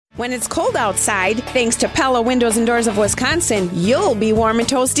When it's cold outside, thanks to Pella Windows and Doors of Wisconsin, you'll be warm and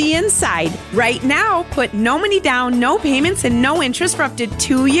toasty inside. Right now, put no money down, no payments, and no interest for up to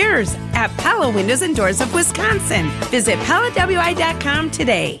 2 years at Pella Windows and Doors of Wisconsin. Visit PellaWI.com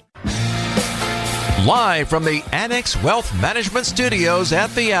today. Live from the Annex Wealth Management Studios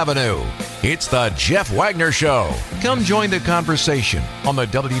at the Avenue, it's the Jeff Wagner Show. Come join the conversation on the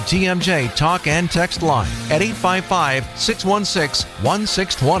WTMJ talk and text line at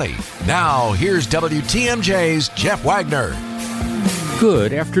 855-616-1620. Now, here's WTMJ's Jeff Wagner.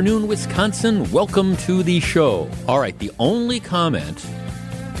 Good afternoon, Wisconsin. Welcome to the show. All right, the only comment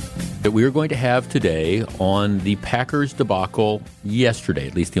that we are going to have today on the Packers debacle yesterday,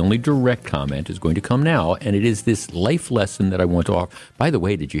 at least the only direct comment, is going to come now, and it is this life lesson that I want to offer. By the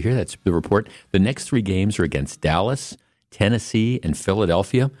way, did you hear that the report? The next 3 games are against Dallas, Tennessee, and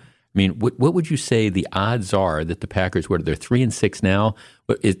Philadelphia. I mean, what would you say the odds are that the Packers, they're 3-6 now,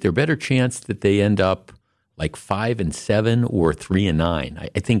 but is there a better chance that they end up like 5-7 or 3-9?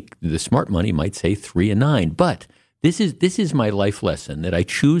 I think the smart money might say 3-9, but This is my life lesson that I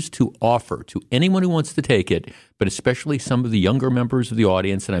choose to offer to anyone who wants to take it, but especially some of the younger members of the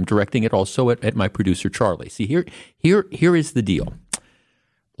audience, and I'm directing it also at my producer, Charlie. See, here is the deal.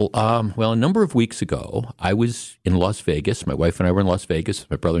 Well, a number of weeks ago, I was in Las Vegas. My wife and I were in Las Vegas,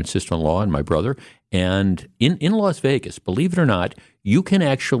 my brother and sister-in-law and my brother. And in Las Vegas, believe it or not, you can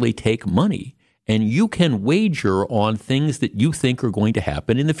actually take money and you can wager on things that you think are going to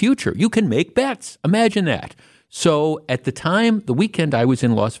happen in the future. You can make bets. Imagine that. So at the time, the weekend I was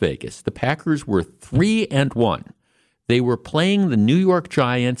in Las Vegas, the Packers were 3-1. They were playing the New York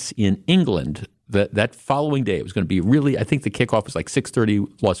Giants in England that following day. It was going to be really, I think the kickoff was like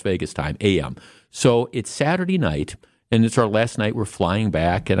 6:30 Las Vegas time, a.m. So it's Saturday night, and it's our last night. We're flying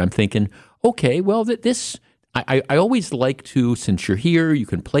back, and I'm thinking, okay, well, I always like to, since you're here, you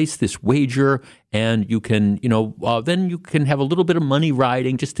can place this wager and you can, then you can have a little bit of money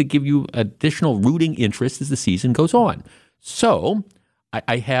riding just to give you additional rooting interest as the season goes on. So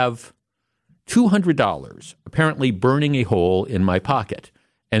I have $200 apparently burning a hole in my pocket.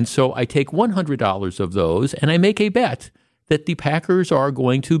 And so I take $100 of those and I make a bet that the Packers are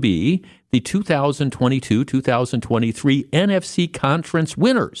going to be the 2022-2023 NFC Conference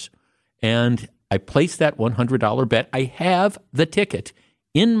winners. And I placed that $100 bet. I have the ticket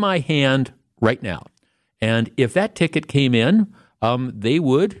in my hand right now. And if that ticket came in, they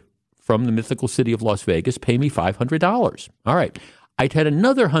would, from the mythical city of Las Vegas, pay me $500. All right. I had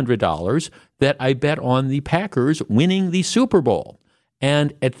another $100 that I bet on the Packers winning the Super Bowl.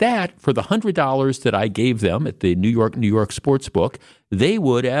 And at that, for the $100 that I gave them at the New York sports book, they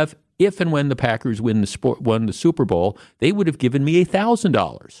would have, if and when the Packers won the Super Bowl, they would have given me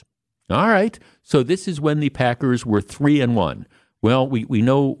 $1,000. All right, so this is when the Packers were 3-1. Well, we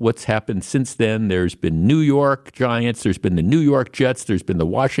know what's happened since then. There's been New York Giants, there's been the New York Jets, there's been the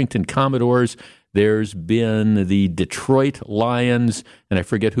Washington Commodores, there's been the Detroit Lions, and I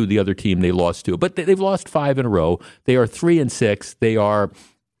forget who the other team they lost to. But they've lost 5 in a row. They are 3-6. They are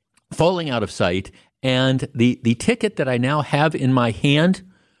falling out of sight. And the ticket that I now have in my hand,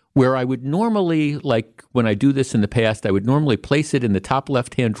 where I would normally, like when I do this in the past, I would normally place it in the top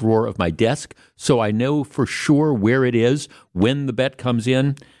left-hand drawer of my desk so I know for sure where it is when the bet comes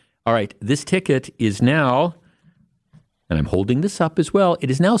in. All right, this ticket is now, and I'm holding this up as well, it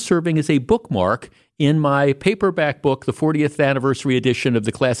is now serving as a bookmark in my paperback book, the 40th anniversary edition of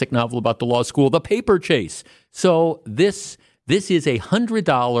the classic novel about the law school, The Paper Chase. So this is a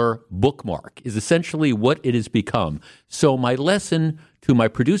 $100 bookmark, is essentially what it has become. So my lesson to my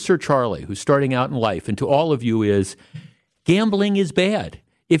producer, Charlie, who's starting out in life, and to all of you is gambling is bad.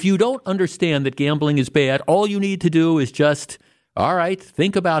 If you don't understand that gambling is bad, all you need to do is just, all right,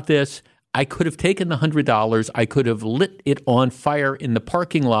 think about this. I could have taken the $100. I could have lit it on fire in the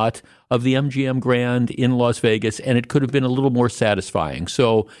parking lot of the MGM Grand in Las Vegas, and it could have been a little more satisfying.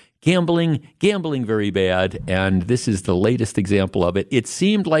 So gambling very bad, and this is the latest example of it. It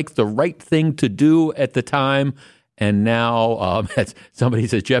seemed like the right thing to do at the time, and now somebody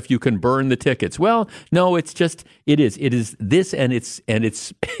says, Jeff, you can burn the tickets. Well, no, it is this, and it's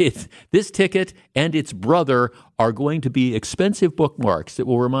this ticket and its brother are going to be expensive bookmarks that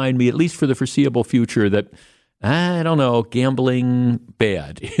will remind me, at least for the foreseeable future, that I don't know, gambling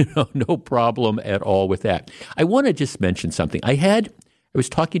bad. No problem at all with that. I want to just mention something. I was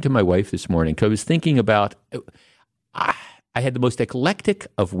talking to my wife this morning because I was thinking about, I had the most eclectic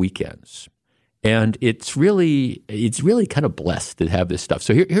of weekends. And it's really kind of blessed to have this stuff.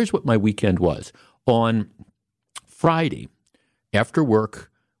 So here's what my weekend was. On Friday, after work,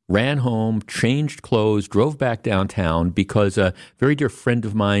 ran home, changed clothes, drove back downtown because a very dear friend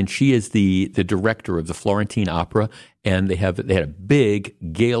of mine, she is the director of the Florentine Opera, and they had a big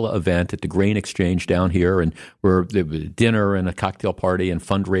gala event at the Grain Exchange down here, and there was dinner and a cocktail party and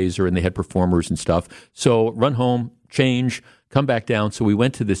fundraiser, and they had performers and stuff. So run home, change, come back down. So we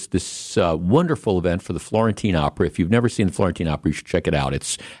went to this wonderful event for the Florentine Opera. If you've never seen the Florentine Opera, you should check it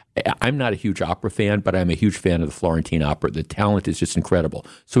out. I'm not a huge opera fan, but I'm a huge fan of the Florentine Opera. The talent is just incredible.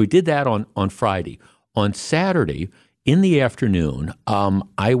 So we did that on Friday. On Saturday, in the afternoon,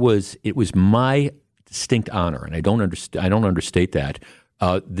 it was my distinct honor, and I don't understate that.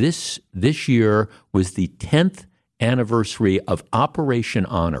 This year was the 10th anniversary of Operation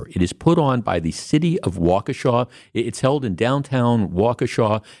Honor. It is put on by the city of Waukesha. It's held in downtown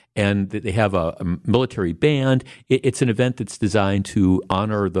Waukesha, and they have a military band. It's an event that's designed to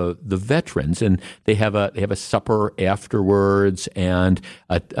honor the veterans, and they have a supper afterwards. And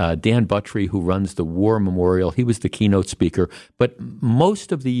Dan Buttry, who runs the War Memorial, he was the keynote speaker. But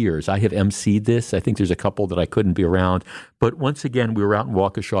most of the years I have emceed this. I think there's a couple that I couldn't be around. But once again, we were out in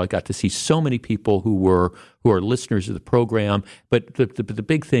Waukesha. I got to see so many people who are listeners of the program. But the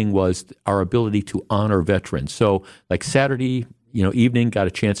big thing was our ability to honor veterans. So like Saturday, evening, got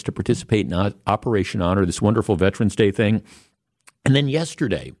a chance to participate in Operation Honor, this wonderful Veterans Day thing. And then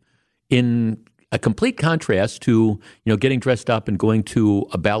yesterday, in a complete contrast to, getting dressed up and going to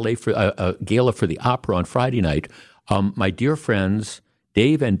a gala for the opera on Friday night, my dear friends,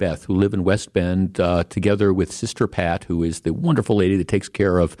 Dave and Beth, who live in West Bend, together with Sister Pat, who is the wonderful lady that takes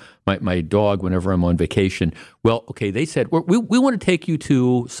care of my dog whenever I'm on vacation. Well, okay, they said, we want to take you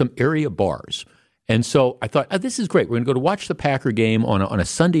to some area bars. And so I thought, this is great. We're going to go to watch the Packer game on a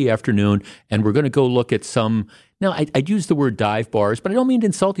Sunday afternoon, and we're going to go look at some. Now, I'd use the word dive bars, but I don't mean to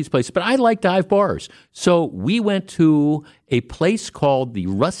insult these places, but I like dive bars. So we went to a place called the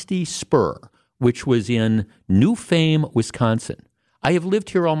Rusty Spur, which was in New Fame, Wisconsin. I have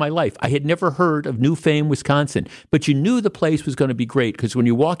lived here all my life. I had never heard of New Fame, Wisconsin, but you knew the place was going to be great because when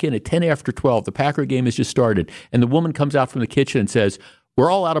you walk in at 10 after 12, the Packer game has just started, and the woman comes out from the kitchen and says, "We're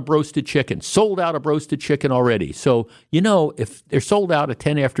all out of roasted chicken, sold out of roasted chicken already." So, if they're sold out at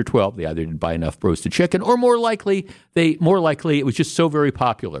 10 after 12, they either didn't buy enough roasted chicken or more likely it was just so very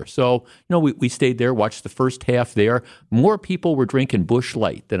popular. So, we stayed there, watched the first half there. More people were drinking Busch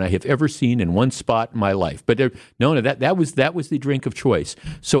Light than I have ever seen in one spot in my life. But that was the drink of choice.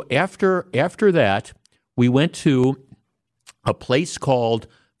 So after that, we went to a place called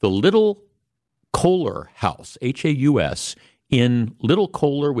the Little Kohler House, Haus, in Little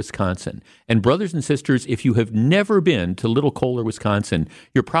Kohler, Wisconsin. And brothers and sisters, if you have never been to Little Kohler, Wisconsin,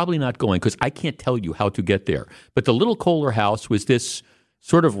 you're probably not going because I can't tell you how to get there. But the Little Kohler House was this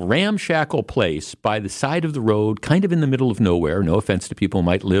sort of ramshackle place by the side of the road, kind of in the middle of nowhere. No offense to people who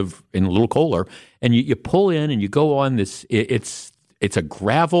might live in Little Kohler. And you pull in and you go on this, it's a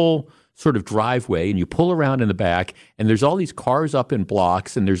gravel sort of driveway, and you pull around in the back, and there's all these cars up in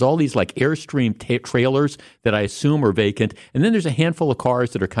blocks, and there's all these like Airstream trailers that I assume are vacant, and then there's a handful of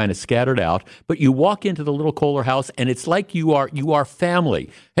cars that are kind of scattered out. But you walk into the Little Kohler House, and it's like you are family.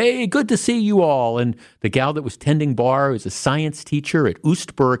 Hey, good to see you all. And the gal that was tending bar is a science teacher at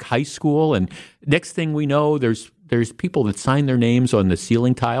Oostburg High School, and next thing we know, there's people that sign their names on the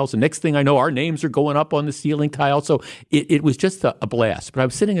ceiling tiles. And next thing I know, our names are going up on the ceiling tiles. So it was just a blast. But I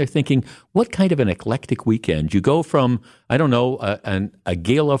was sitting there thinking, what kind of an eclectic weekend? You go from, I don't know, a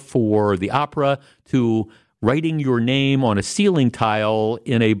gala for the opera to writing your name on a ceiling tile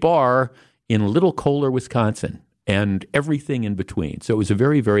in a bar in Little Kohler, Wisconsin, and everything in between. So it was a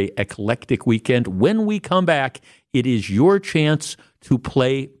very, very eclectic weekend. When we come back, it is your chance to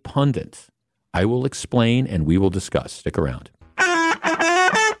play pundit. I will explain and we will discuss. Stick around.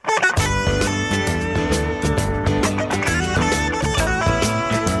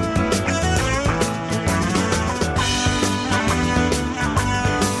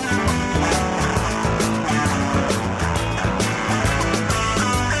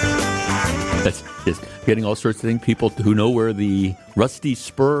 That's just getting all sorts of things. People who know where the Rusty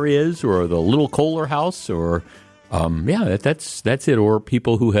Spur is or the Little Kohler House or, that's it. Or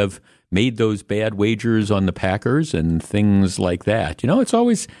people who have made those bad wagers on the Packers and things like that. It's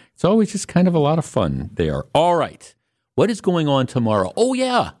always just kind of a lot of fun there. All right. What is going on tomorrow? Oh,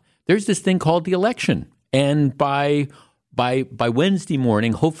 yeah. There's this thing called the election. And by Wednesday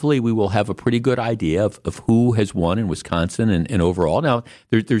morning, hopefully we will have a pretty good idea of who has won in Wisconsin and overall. Now,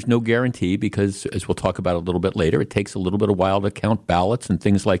 there's no guarantee because, as we'll talk about a little bit later, it takes a little bit of while to count ballots and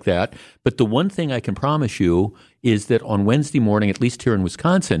things like that. But the one thing I can promise you is that on Wednesday morning, at least here in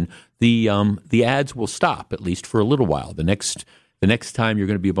Wisconsin, the ads will stop, at least for a little while. The next The next time you're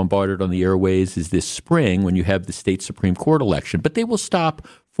going to be bombarded on the airways is this spring when you have the state Supreme Court election. But they will stop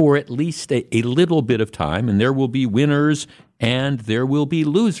for at least a little bit of time, and there will be winners and there will be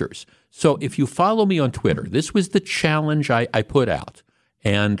losers. So if you follow me on Twitter, this was the challenge I put out.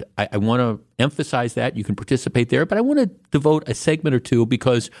 And I want to emphasize that. You can participate there, but I want to devote a segment or two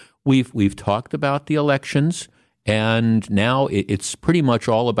because we've talked about the elections, and now it's pretty much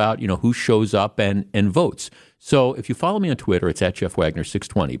all about, who shows up and votes. So if you follow me on Twitter, it's at Jeff Wagner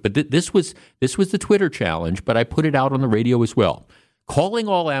 620. But this was the Twitter challenge, but I put it out on the radio as well. Calling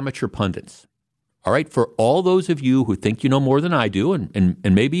all amateur pundits. All right, for all those of you who think you know more than I do, and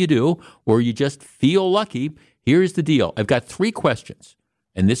maybe you do, or you just feel lucky, here's the deal. I've got 3 questions.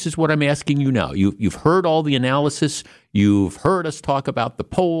 And this is what I'm asking you now. You've heard all the analysis. You've heard us talk about the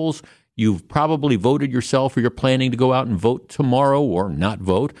polls. You've probably voted yourself, or you're planning to go out and vote tomorrow or not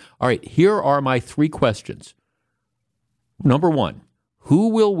vote. All right, here are my 3 questions. Number 1, who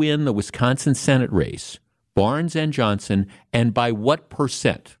will win the Wisconsin Senate race, Barnes and Johnson, and by what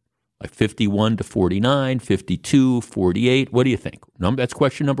percent? Like 51 to 49, 52, 48. What do you think? That's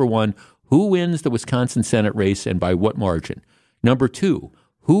question number 1. Who wins the Wisconsin Senate race and by what margin? Number 2,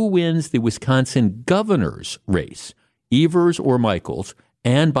 who wins the Wisconsin governor's race, Evers or Michaels,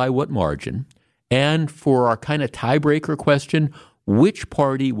 and by what margin? And for our kind of tiebreaker question, which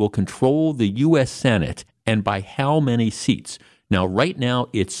party will control the U.S. Senate and by how many seats? Now, right now,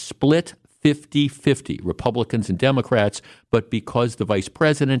 it's split 50-50, Republicans and Democrats, but because the vice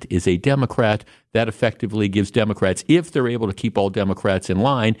president is a Democrat, that effectively gives Democrats, if they're able to keep all Democrats in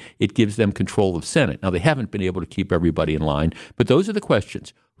line, it gives them control of Senate. Now, they haven't been able to keep everybody in line, but those are the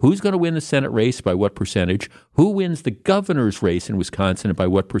questions. Who's going to win the Senate race by what percentage? Who wins the governor's race in Wisconsin and by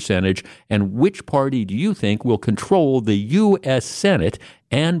what percentage? And which party do you think will control the U.S. Senate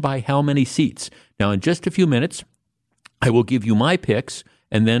and by how many seats? Now, in just a few minutes, I will give you my picks.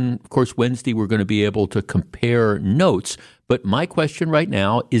 And then, of course, Wednesday, we're going to be able to compare notes. But my question right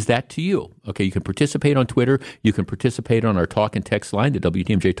now is that to you. Okay, you can participate on Twitter. You can participate on our talk and text line. The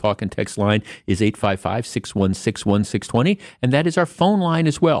WTMJ talk and text line is 855-616-1620. And that is our phone line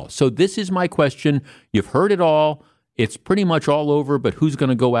as well. So this is my question. You've heard it all. It's pretty much all over, but who's going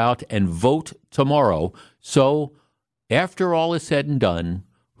to go out and vote tomorrow? So after all is said and done,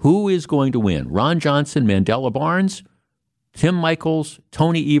 who is going to win? Ron Johnson, Mandela Barnes, Tim Michaels,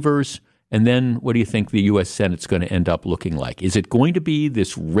 Tony Evers, and then what do you think the U.S. Senate's going to end up looking like? Is it going to be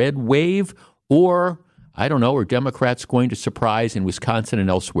this red wave, or, I don't know, are Democrats going to surprise in Wisconsin and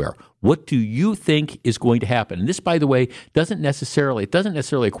elsewhere? What do you think is going to happen? And this, by the way, doesn't necessarily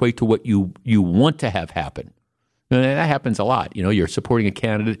equate to what you want to have happen. And that happens a lot. You're supporting a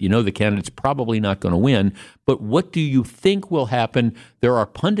candidate. The candidate's probably not going to win. But what do you think will happen? There are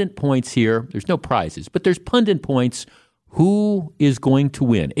pundit points here. There's no prizes, but there's pundit points. Who is going to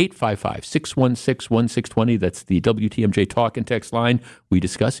win? 855-616-1620. That's the WTMJ talk and text line. We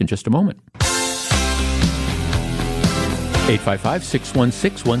discuss in just a moment.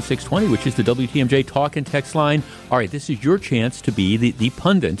 855-616-1620, which is the WTMJ talk and text line. All right, this is your chance to be the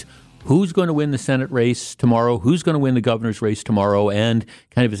pundit. Who's going to win the Senate race tomorrow? Who's going to win the governor's race tomorrow? And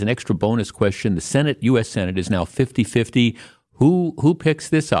kind of as an extra bonus question, the U.S. Senate is now 50-50. Who picks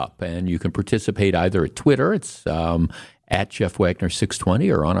this up? And you can participate either at Twitter. It's at Jeff Wagner 620,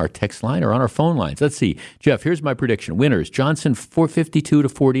 or on our text line, or on our phone lines. Let's see. Jeff, here's my prediction. Winners, Johnson 452 to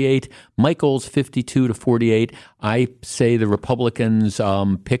 48, Michaels 52 to 48. I say the Republicans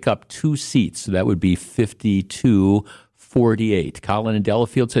pick up 2 seats. So that would be 52-48. Colin in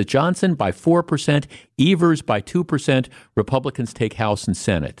Delafield says Johnson by 4%, Evers by 2%. Republicans take House and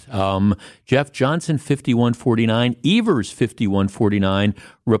Senate. Jeff, Johnson 51-49, Evers 51-49,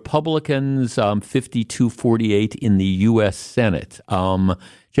 Republicans 52-48 in the U.S. Senate.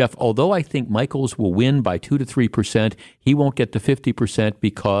 Jeff, although I think Michaels will win by 2 to 3%, he won't get to 50%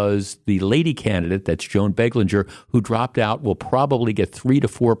 because the lady candidate, that's Joan Beglinger, who dropped out, will probably get 3 to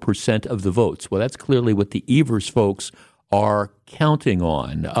 4% of the votes. Well, that's clearly what the Evers folks are counting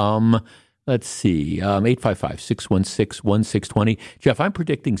on. Let's see, 855-616-1620. Jeff, I'm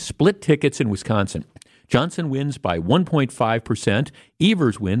predicting split tickets in Wisconsin. Johnson wins by 1.5%.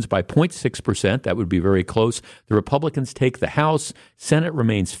 Evers wins by 0.6%. That would be very close. The Republicans take the House. Senate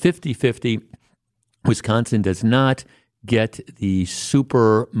remains 50-50. Wisconsin does not get the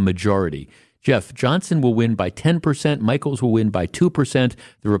super majority. Jeff, Johnson will win by 10%. Michaels will win by 2%.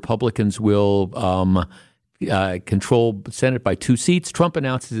 The Republicans will control Senate by 2 seats. Trump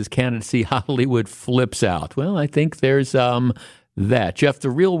announces his candidacy. Hollywood flips out. Well, I think there's that. Jeff, the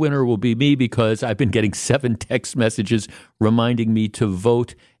real winner will be me because I've been getting 7 text messages reminding me to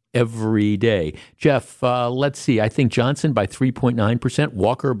vote every day. Jeff, let's see. I think Johnson by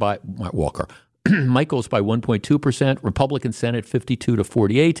 3.9%, Michaels by 1.2%, Republican Senate 52 to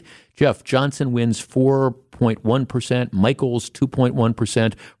 48. Jeff, Johnson wins 4.1%, Michaels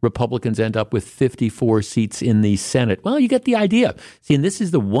 2.1%. Republicans end up with 54 seats in the Senate. Well, you get the idea. See, and this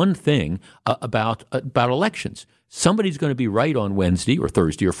is the one thing about elections. Somebody's going to be right on Wednesday or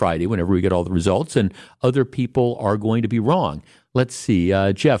Thursday or Friday whenever we get all the results, and other people are going to be wrong. Let's see.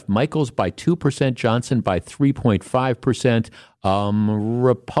 Jeff, Michaels by 2%, Johnson by 3.5%,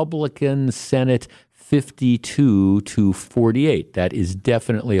 Republican Senate 52 to 48. That is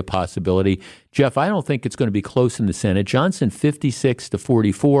definitely a possibility. Jeff, I don't think it's going to be close in the Senate. Johnson 56 to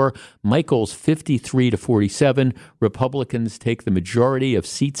 44, Michaels 53 to 47. Republicans take the majority of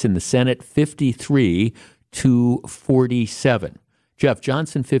seats in the Senate, 53 to 47. Jeff,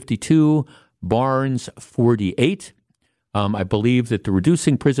 Johnson 52, Barnes 48. I believe that the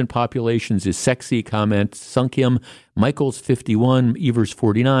reducing prison populations is sexy comment sunk him. Michaels 51, Evers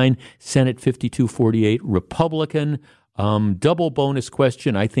 49, Senate 52-48, Republican. Double bonus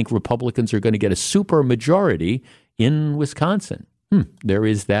question. I think Republicans are going to get a super majority in Wisconsin. There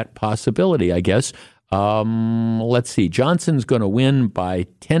is that possibility, I guess. Let's see. Johnson's going to win by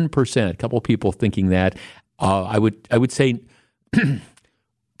 10%. A couple people thinking that. I would say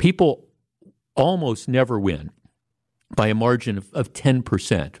people almost never win by a margin of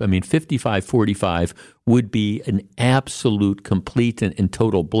 10%. I mean, 55-45 would be an absolute, complete, and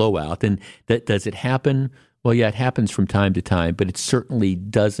total blowout. And does it happen? Well, yeah, it happens from time to time, but it certainly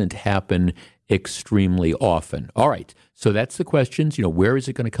doesn't happen extremely often. All right, so that's the questions. Where is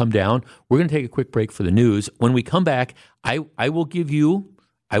it going to come down? We're going to take a quick break for the news. When we come back, I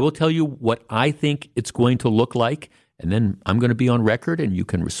will tell you what I think it's going to look like. And then I'm going to be on record, and you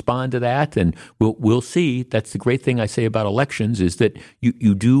can respond to that, and we'll see. That's the great thing I say about elections is that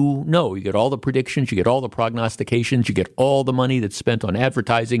you do know. You get all the predictions, you get all the prognostications, you get all the money that's spent on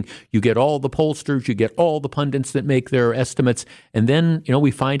advertising, you get all the pollsters, you get all the pundits that make their estimates, and then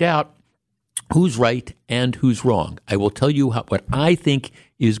we find out who's right and who's wrong. I will tell you what I think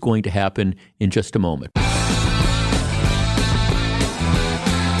is going to happen in just a moment.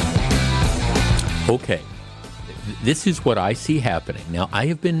 Okay. This is what I see happening. Now, I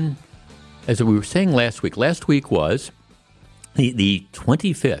have been, as we were saying last week was the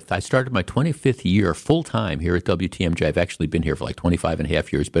 25th. I started my 25th year full-time here at WTMJ. I've actually been here for like 25 and a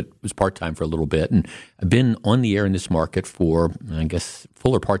half years, but was part-time for a little bit. And I've been on the air in this market for, I guess,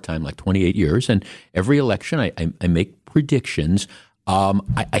 full or part-time, like 28 years. And every election, I make predictions.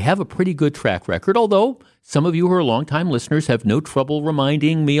 I have a pretty good track record, although some of you who are longtime listeners have no trouble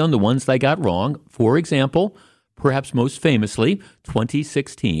reminding me on the ones that I got wrong. For example, perhaps most famously,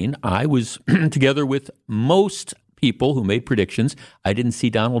 2016, I was together with most people who made predictions. I didn't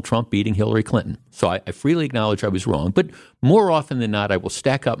see Donald Trump beating Hillary Clinton. So I freely acknowledge I was wrong. But more often than not, I will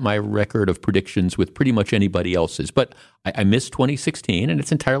stack up my record of predictions with pretty much anybody else's. But I missed 2016, and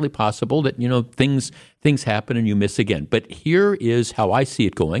it's entirely possible that, things happen and you miss again. But here is how I see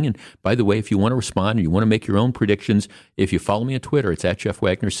it going. And by the way, if you want to respond and you want to make your own predictions, if you follow me on Twitter, it's at Jeff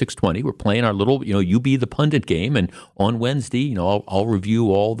Wagner 620. We're playing our little, you be the pundit game. And on Wednesday, I'll review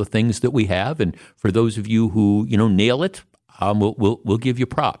all the things that we have. And for those of you who, nail it, we'll give you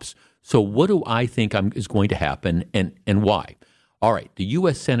props. So what do I think is going to happen and why? All right, the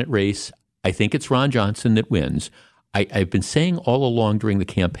U.S. Senate race, I think it's Ron Johnson that wins. I've been saying all along during the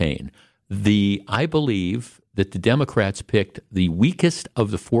campaign, I believe that the Democrats picked the weakest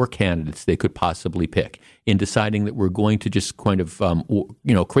of the four candidates they could possibly pick in deciding that we're going to just kind of,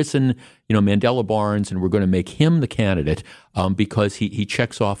 christen, Mandela Barnes, and we're going to make him the candidate because he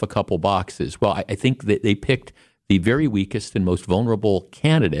checks off a couple boxes. Well, I think that they picked the very weakest and most vulnerable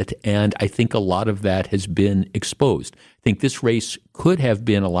candidate, and I think a lot of that has been exposed. I think this race could have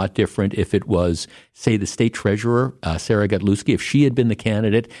been a lot different if it was, say, the state treasurer, Sarah Godlewski, if she had been the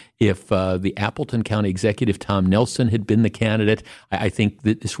candidate, if the Appleton County executive, Tom Nelson, had been the candidate. I think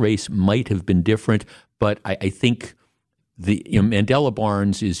that this race might have been different, but I think Mandela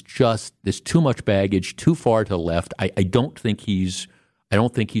Barnes is just, there's too much baggage, too far to the left. I don't think he's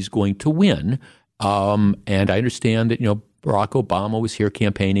going to win. And I understand that, Barack Obama was here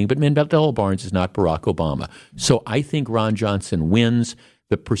campaigning, but Mandela Barnes is not Barack Obama. So I think Ron Johnson wins.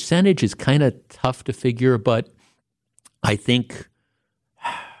 The percentage is kind of tough to figure, but I think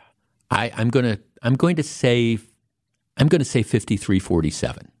I'm going to say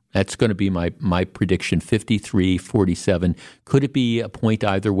 53-47. That's going to be my prediction, 53-47. Could it be a point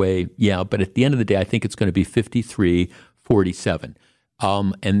either way? Yeah, but at the end of the day, I think it's going to be 53-47.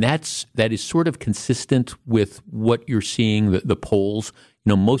 And that is sort of consistent with what you're seeing, the polls.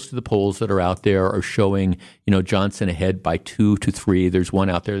 most of the polls that are out there are showing, Johnson ahead by 2 to 3. There's one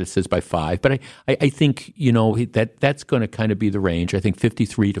out there that says by 5. But I think, that's going to kind of be the range. I think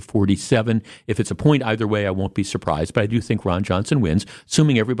 53 to 47. If it's a point either way, I won't be surprised. But I do think Ron Johnson wins,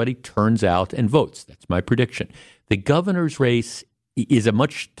 assuming everybody turns out and votes. That's my prediction. The governor's race is a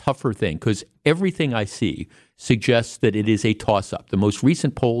much tougher thing because everything I see suggests that it is a toss-up. The most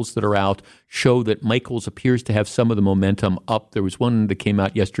recent polls that are out show that Michaels appears to have some of the momentum up. There was one that came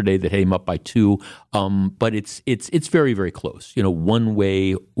out yesterday that had him up by 2, but it's very, very close, one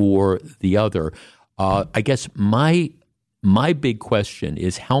way or the other. I guess my big question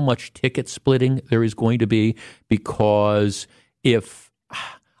is how much ticket splitting there is going to be, because if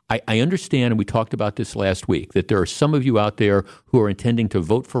I understand, and we talked about this last week, that there are some of you out there who are intending to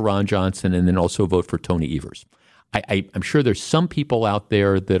vote for Ron Johnson and then also vote for Tony Evers. I'm sure there's some people out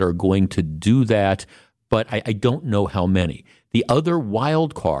there that are going to do that, but I don't know how many. The other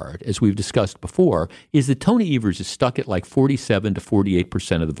wild card, as we've discussed before, is that Tony Evers is stuck at like 47 to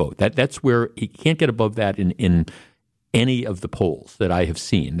 48% of the vote. That's where he can't get above that in any of the polls that I have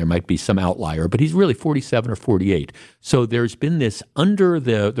seen. There might be some outlier, but he's really 47 or 48. So there's been this under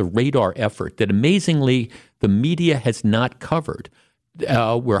the radar effort that amazingly the media has not covered,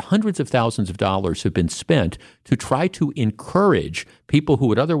 where hundreds of thousands of dollars have been spent to try to encourage people who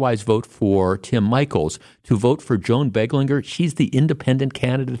would otherwise vote for Tim Michaels to vote for Joan Beglinger. She's the independent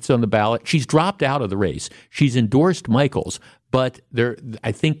candidate that's on the ballot. She's dropped out of the race. She's endorsed Michaels. But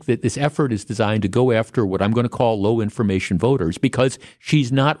I think that this effort is designed to go after what I'm going to call low information voters, because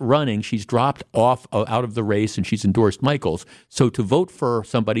she's not running. She's dropped off out of the race and she's endorsed Michaels. So to vote for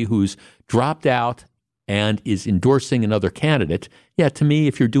somebody who's dropped out and is endorsing another candidate, to me,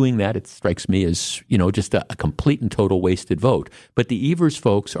 if you're doing that, it strikes me as, just a complete and total wasted vote. But the Evers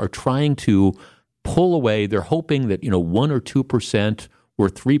folks are trying to pull away. They're hoping that, 1 or 2% or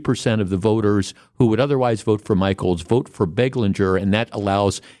 3% of the voters who would otherwise vote for Michaels vote for Beglinger, and that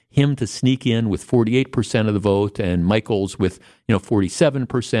allows him to sneak in with 48% of the vote and Michaels with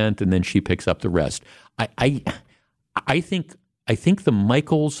 47%, and then she picks up the rest. I think the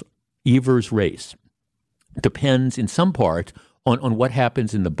Michaels Evers race depends in some part on what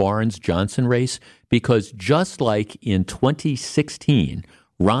happens in the Barnes-Johnson race, because just like in 2016,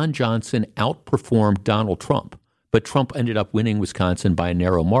 Ron Johnson outperformed Donald Trump, but Trump ended up winning Wisconsin by a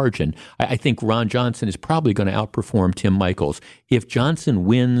narrow margin. I think Ron Johnson is probably going to outperform Tim Michaels. If Johnson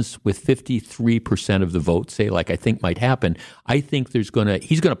wins with 53% of the vote, say like I think might happen, I think he's going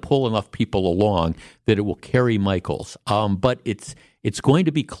to pull enough people along that it will carry Michaels. But it's going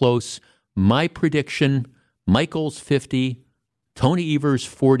to be close. My prediction: Michaels 50, Tony Evers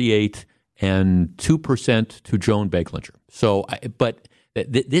 48, and 2% to Joan Beglinger. So,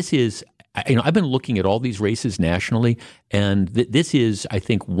 this is. I've been looking at all these races nationally, and this is, I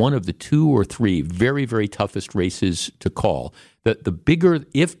think, one of the 2 or 3 very, very toughest races to call. The bigger,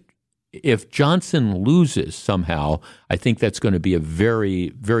 if Johnson loses somehow, I think that's going to be a very,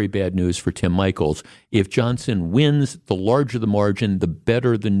 very bad news for Tim Michaels. If Johnson wins, the larger the margin, the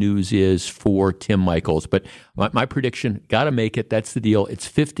better the news is for Tim Michaels. But my prediction, got to make it. That's the deal. It's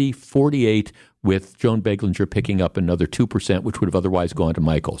 50-48. With Joan Beglinger picking up another 2%, which would have otherwise gone to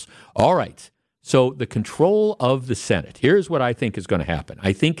Michaels. All right. So the control of the Senate. Here's what I think is going to happen.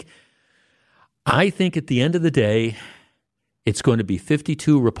 I think at the end of the day, it's going to be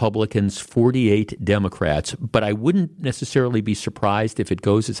 52 Republicans, 48 Democrats, but I wouldn't necessarily be surprised if it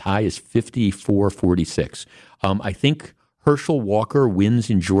goes as high as 54-46. I think Herschel Walker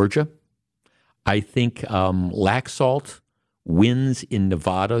wins in Georgia. I think Laxalt wins in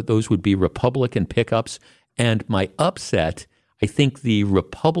Nevada. Those would be Republican pickups. And my upset, I think the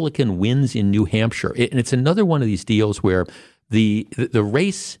Republican wins in New Hampshire. And it's another one of these deals where the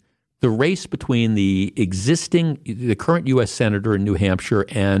race between the current U.S. Senator in New Hampshire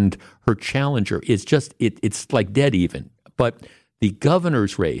and her challenger is just, it's like dead even. But the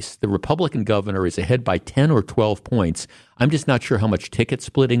governor's race, the Republican governor is ahead by 10 or 12 points. I'm just not sure how much ticket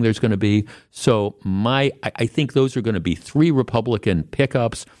splitting there's going to be. So I think those are going to be 3 Republican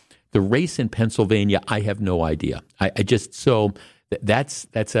pickups. The race in Pennsylvania, I have no idea. That's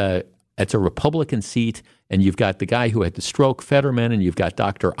a Republican seat, and you've got the guy who had the stroke, Fetterman, and you've got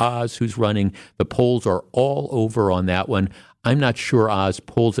Dr. Oz who's running. The polls are all over on that one. I'm not sure Oz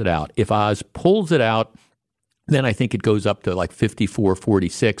pulls it out. If Oz pulls it out, then I think it goes up to like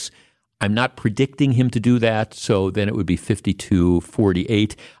 54-46. I'm not predicting him to do that, so then it would be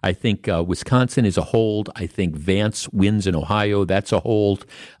 52-48. I think Wisconsin is a hold. I think Vance wins in Ohio. That's a hold.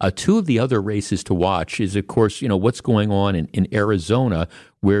 2 of the other races to watch is, of course, what's going on in Arizona,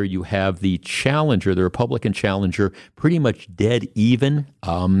 where you have the challenger, the Republican challenger, pretty much dead even.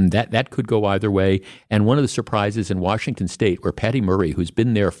 That could go either way. And one of the surprises in Washington State, where Patty Murray, who's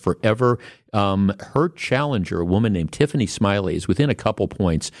been there forever, her challenger, a woman named Tiffany Smiley, is within a couple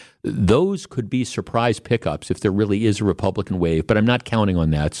points. Those could be surprise pickups if there really is a Republican wave, but I'm not counting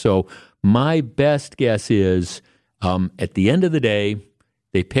on that. So my best guess is at the end of the day,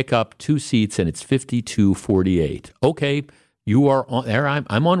 they pick up 2 seats and it's 52-48. Okay, you are on there.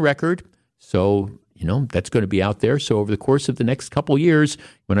 I'm on record. So, that's going to be out there. So over the course of the next couple of years,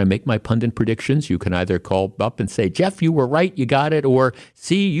 when I make my pundit predictions, you can either call up and say, Jeff, you were right, you got it, or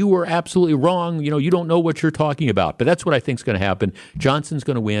see, you were absolutely wrong. You don't know what you're talking about. But that's what I think is going to happen. Johnson's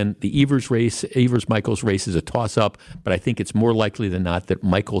going to win. The Evers-Michaels race is a toss-up, but I think it's more likely than not that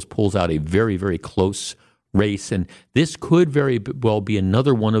Michaels pulls out a very, very close race. And this could very well be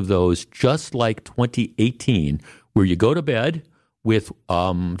another one of those, just like 2018, where you go to bed with,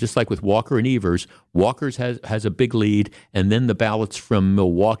 just like with Walker and Evers, Walker's has a big lead, and then the ballots from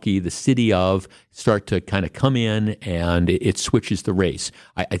Milwaukee, the city of, start to kind of come in, and it switches the race.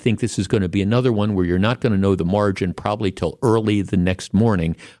 I think this is going to be another one where you're not going to know the margin probably till early the next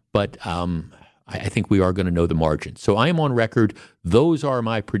morning, but I think we are going to know the margin. So I am on record. Those are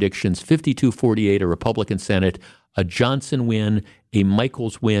my predictions. 52-48, a Republican Senate, a Johnson win, a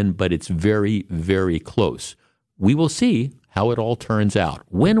Michaels win, but it's very, very close. We will see how it all turns out.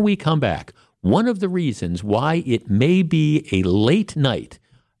 When we come back, one of the reasons why it may be a late night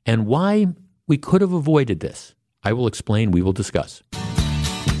and why we could have avoided this, I will explain. We will discuss.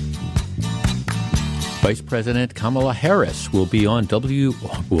 Vice President Kamala Harris will be on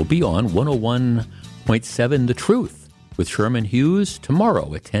 101.7 The Truth with Sherman Hughes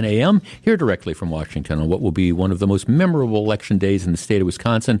tomorrow at 10 a.m. here directly from Washington on what will be one of the most memorable election days in the state of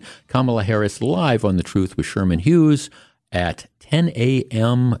Wisconsin. Kamala Harris live on The Truth with Sherman Hughes at 10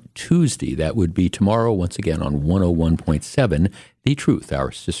 a.m. Tuesday. That would be tomorrow, once again on 101.7 The Truth,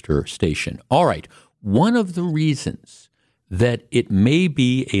 our sister station. All right, one of the reasons that it may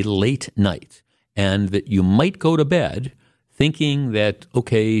be a late night and that you might go to bed thinking that,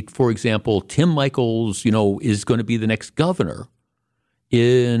 okay, for example, Tim Michaels, is going to be the next governor,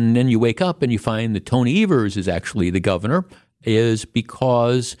 and then you wake up and you find that Tony Evers is actually the governor, is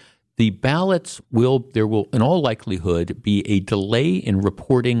because the ballots there will in all likelihood be a delay in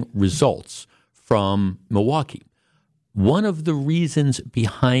reporting results from Milwaukee. One of the reasons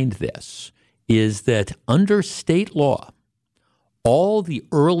behind this is that under state law, all the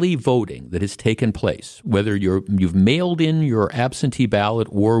early voting that has taken place, whether you've mailed in your absentee ballot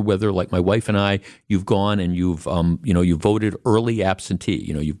or whether, like my wife and I, you've gone and you've voted early absentee,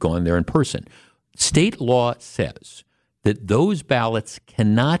 you've gone there in person. State law says that those ballots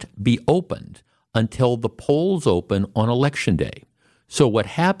cannot be opened until the polls open on Election Day. So what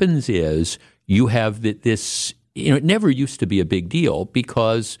happens is you have this, it never used to be a big deal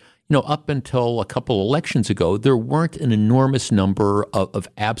because up until a couple elections ago, there weren't an enormous number of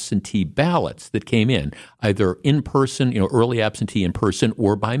absentee ballots that came in, either in person, early absentee in person,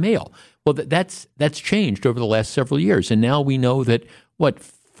 or by mail. Well, that's changed over the last several years. And now we know that,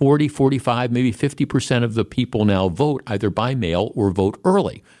 40, 45, maybe 50% of the people now vote either by mail or vote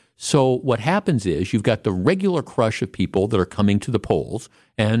early. So what happens is you've got the regular crush of people that are coming to the polls,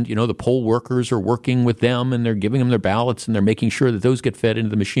 and the poll workers are working with them and they're giving them their ballots and they're making sure that those get fed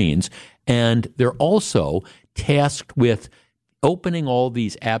into the machines. And they're also tasked with opening all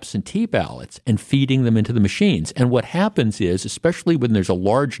these absentee ballots and feeding them into the machines. And what happens is, especially when there's a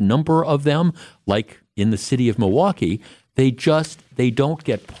large number of them, like in the city of Milwaukee, they don't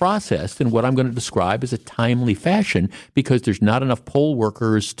get processed in what I'm going to describe as a timely fashion because there's not enough poll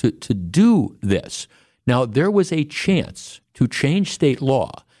workers to do this. Now, there was a chance to change state law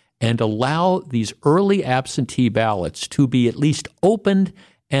and allow these early absentee ballots to be at least opened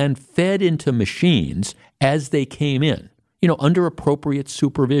and fed into machines as they came in, under appropriate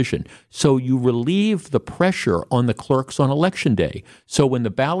supervision. So you relieve the pressure on the clerks on Election Day. So when the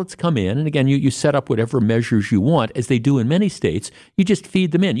ballots come in, and again, you set up whatever measures you want, as they do in many states, you just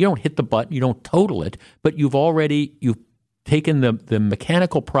feed them in. You don't hit the button, you don't total it, but you've taken the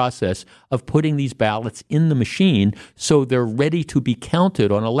mechanical process of putting these ballots in the machine so they're ready to be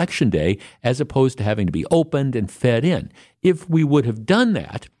counted on Election Day as opposed to having to be opened and fed in. If we would have done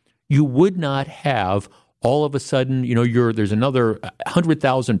that, you would not have all of a sudden, there's another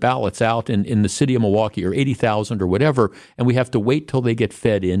 100,000 ballots out in the city of Milwaukee, or 80,000 or whatever, and we have to wait till they get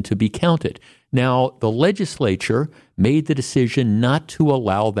fed in to be counted. Now, the legislature made the decision not to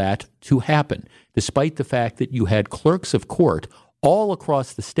allow that to happen, despite the fact that you had clerks of court all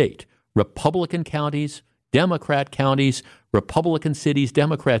across the state, Republican counties, Democrat counties, Republican cities,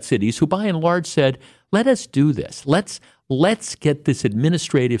 Democrat cities, who by and large said, let us do this. Let's get this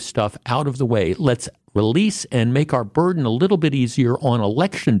administrative stuff out of the way. Let's release and make our burden a little bit easier on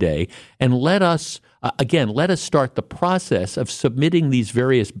Election Day, and let us start the process of submitting these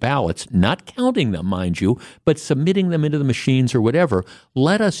various ballots, not counting them, mind you, but submitting them into the machines or whatever.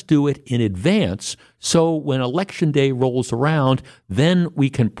 Let us do it in advance, so when Election Day rolls around, then we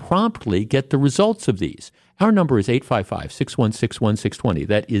can promptly get the results of these. Our number is 855-616-1620.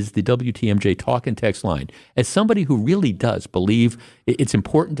 That is the WTMJ talk and text line. As somebody who really does believe it's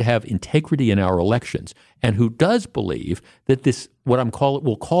important to have integrity in our elections, and who does believe that this, what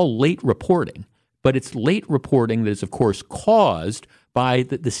we'll call late reporting, but it's late reporting that is, of course, caused by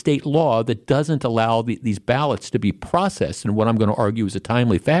the state law that doesn't allow these ballots to be processed in what I'm going to argue is a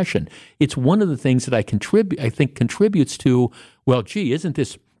timely fashion. It's one of the things that I think contributes to, well, gee, isn't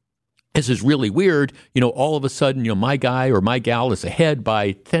this is really weird. All of a sudden, my guy or my gal is ahead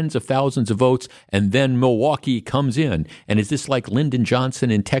by tens of thousands of votes, and then Milwaukee comes in. And is this like Lyndon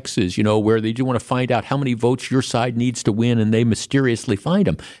Johnson in Texas, where they do want to find out how many votes your side needs to win, and they mysteriously find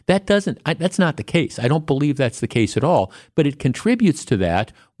them? That's not the case. I don't believe that's the case at all. But it contributes to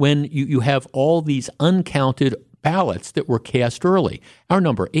that when you have all these uncounted ballots that were cast early. Our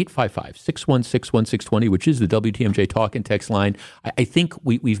number, 855-616-1620, which is the WTMJ talk and text line. I think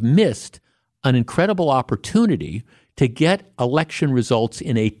we've missed an incredible opportunity to get election results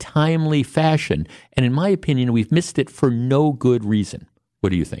in a timely fashion. And in my opinion, we've missed it for no good reason.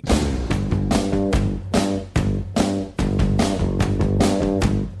 What do you think?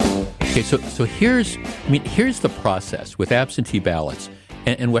 Okay, so here's the process with absentee ballots.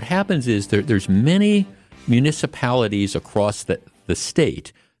 And what happens is there's many municipalities across the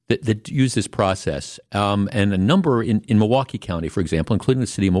state that use this process, and a number in Milwaukee County, for example, including the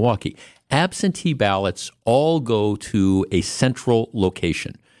city of Milwaukee. Absentee ballots all go to a central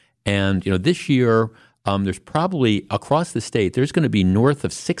location. And, this year, there's probably, across the state, there's going to be north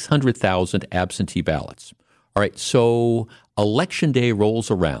of 600,000 absentee ballots. All right, so Election Day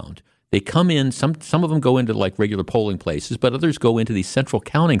rolls around. They come in, some of them go into like regular polling places, but others go into these central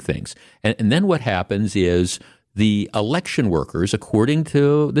counting things. And then what happens is the election workers, according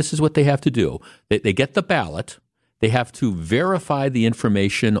to, this is what they have to do. They get the ballot. They have to verify the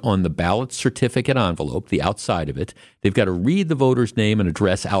information on the ballot certificate envelope, the outside of it. They've got to read the voter's name and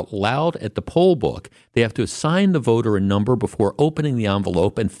address out loud at the poll book. They have to assign the voter a number before opening the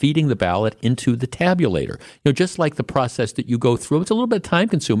envelope and feeding the ballot into the tabulator. Just like the process that you go through, it's a little bit time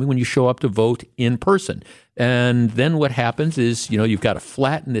consuming when you show up to vote in person. And then what happens is, you've got to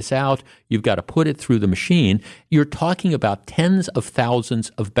flatten this out. You've got to put it through the machine. You're talking about tens of thousands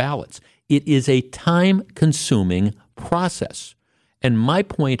of ballots. It is a time-consuming process. And my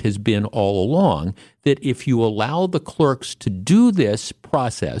point has been all along that if you allow the clerks to do this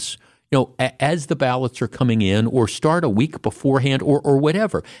process, as the ballots are coming in, or start a week beforehand, or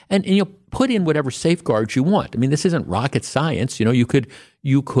whatever, and put in whatever safeguards you want. I mean, this isn't rocket science. You could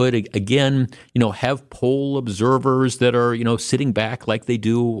again, have poll observers that are, sitting back like they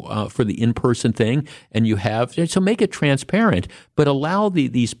do for the in-person thing, and so make it transparent, but allow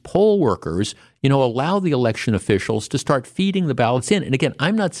these poll workers, allow the election officials to start feeding the ballots in. And again,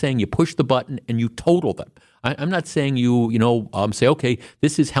 I'm not saying you push the button and you total them. I'm not saying you say, okay,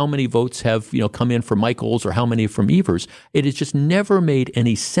 this is how many votes have, come in for Michaels or how many from Evers. It has just never made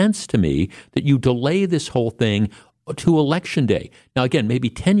any sense to me that you delay this whole thing to Election Day. Now, again, maybe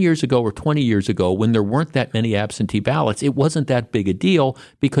 10 years ago or 20 years ago, when there weren't that many absentee ballots, it wasn't that big a deal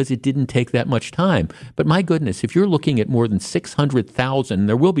because it didn't take that much time. But my goodness, if you're looking at more than 600,000, and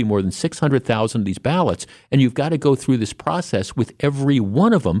there will be more than 600,000 of these ballots, and you've got to go through this process with every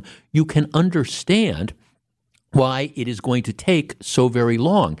one of them, you can understand why it is going to take so very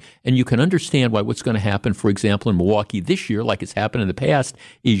long. And you can understand why what's going to happen, for example, in Milwaukee this year, like it's happened in the past,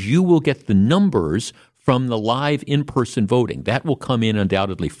 is you will get the numbers from the live in-person voting. That will come in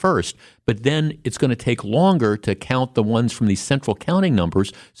undoubtedly first, but then it's going to take longer to count the ones from these central counting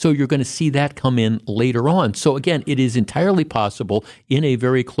numbers, so you're going to see that come in later on. So again, it is entirely possible in a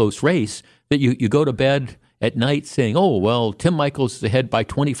very close race that you go to bed at night saying, oh, well, Tim Michaels is ahead by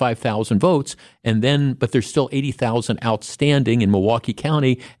 25,000 votes, but there's still 80,000 outstanding in Milwaukee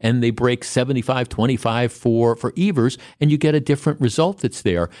County, and they break 75-25 for Evers, and you get a different result that's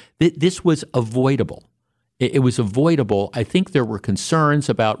there. This was avoidable. It was avoidable. I think there were concerns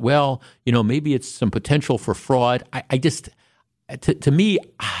about, maybe it's some potential for fraud. To me,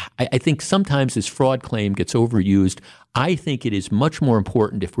 I think sometimes this fraud claim gets overused. I think it is much more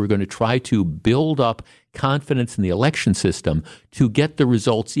important, if we're going to try to build up confidence in the election system, to get the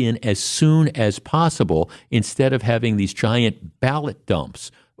results in as soon as possible instead of having these giant ballot dumps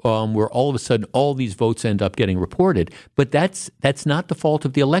where all of a sudden all these votes end up getting reported. But that's not the fault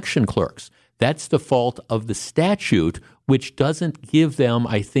of the election clerks. That's the fault of the statute, which doesn't give them,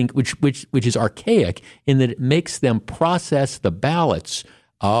 I think, which is archaic in that it makes them process the ballots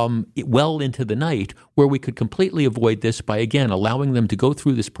well into the night, where we could completely avoid this by, again, allowing them to go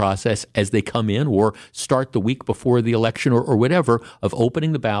through this process as they come in, or start the week before the election, or whatever, of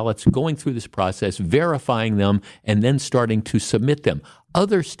opening the ballots, going through this process, verifying them, and then starting to submit them.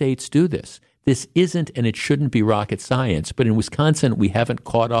 Other states do this. This isn't, and it shouldn't be, rocket science, but in Wisconsin, we haven't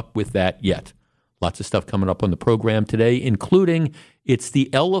caught up with that yet. Lots of stuff coming up on the program today, including it's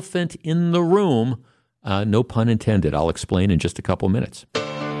the elephant in the room. No pun intended. I'll explain in just a couple minutes.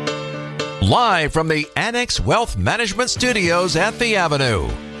 Live from the Annex Wealth Management Studios at the Avenue,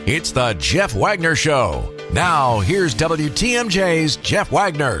 it's the Jeff Wagner Show. Now, here's WTMJ's Jeff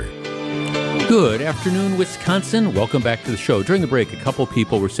Wagner. Good afternoon, Wisconsin. Welcome back to the show. During the break, a couple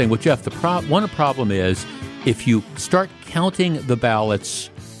people were saying, well, Jeff, one problem is if you start counting the ballots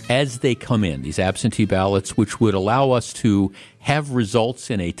as they come in, these absentee ballots, which would allow us to have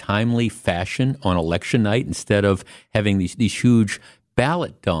results in a timely fashion on election night instead of having these huge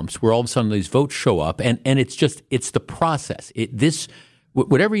ballot dumps where all of a sudden these votes show up, and it's the process.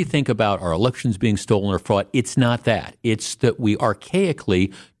 Whatever you think about our elections being stolen or fraud, it's not that. It's that we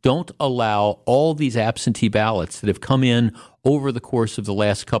archaically don't allow all these absentee ballots that have come in over the course of the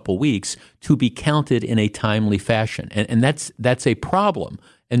last couple weeks to be counted in a timely fashion. And that's a problem.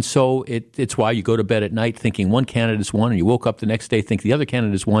 And so it's why you go to bed at night thinking one candidate has won, and you woke up the next day thinking the other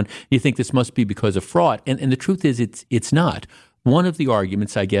candidate has won. You think this must be because of fraud. And the truth is it's not. One of the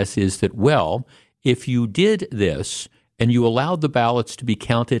arguments, I guess, is that, well, if you did this and you allowed the ballots to be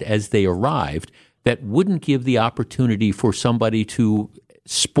counted as they arrived, that wouldn't give the opportunity for somebody to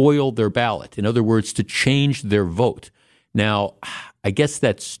spoil their ballot. In other words, to change their vote. Now, I guess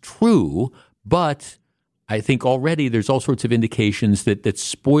that's true, but I think already there's all sorts of indications that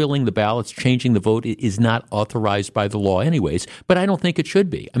spoiling the ballots, changing the vote, is not authorized by the law anyways, but I don't think it should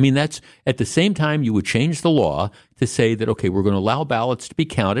be. I mean, that's at the same time you would change the law to say that, okay, we're going to allow ballots to be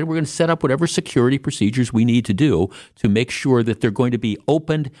counted. We're going to set up whatever security procedures we need to do to make sure that they're going to be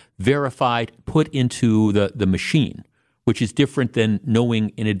opened, verified, put into the machine, which is different than knowing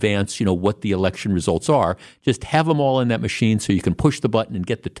in advance, what the election results are. Just have them all in that machine so you can push the button and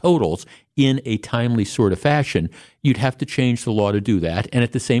get the totals in a timely sort of fashion. You'd have to change the law to do that. And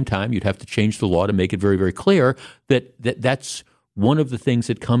at the same time, you'd have to change the law to make it very, very clear that that's one of the things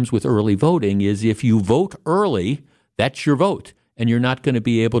that comes with early voting is if you vote early, that's your vote. And you're not going to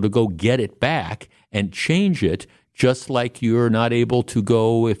be able to go get it back and change it, just like you're not able to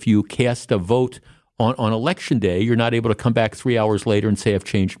go if you cast a vote on election day, you're not able to come back 3 hours later and say, I've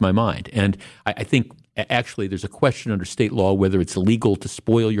changed my mind. And I think actually there's a question under state law whether it's legal to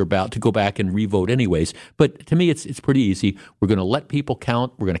spoil your ballot, to go back and re-vote anyways. But to me, it's pretty easy. We're going to let people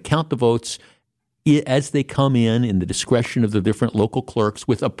count. We're going to count the votes as they come in the discretion of the different local clerks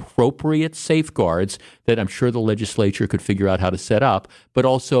with appropriate safeguards that I'm sure the legislature could figure out how to set up, but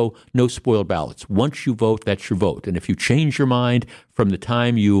also no spoiled ballots. Once you vote, that's your vote. And if you change your mind from the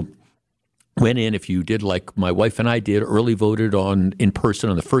time you went in, if you did like my wife and I did, early voted in person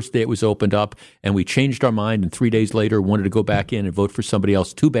on the first day it was opened up, and we changed our mind and 3 days later wanted to go back in and vote for somebody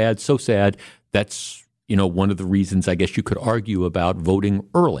else, too bad, so sad. That's one of the reasons I guess you could argue about voting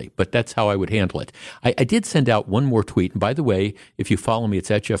early, but that's how I would handle it. I did send out one more tweet, and by the way, if you follow me,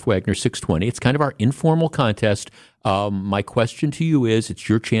 it's at Jeff Wagner 620. It's kind of our informal contest. My question to you is, it's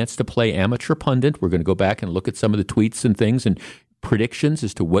your chance to play amateur pundit. We're going to go back and look at some of the tweets and things and predictions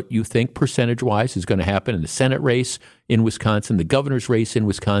as to what you think percentage-wise is going to happen in the Senate race in Wisconsin, the governor's race in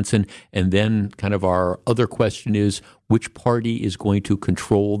Wisconsin, and then kind of our other question is which party is going to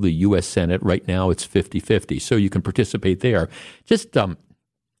control the U.S. Senate. Right now it's 50-50, so you can participate there. Just I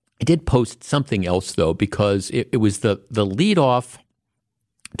did post something else, though, because it was the lead-off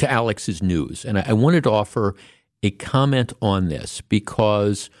to Alex's news, and I wanted to offer a comment on this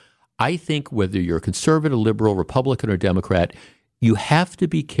because I think whether you're a conservative, liberal, Republican, or Democrat, you have to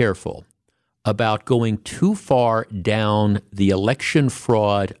be careful about going too far down the election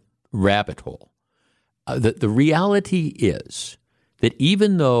fraud rabbit hole. The reality is that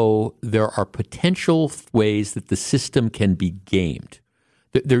even though there are potential ways that the system can be gamed,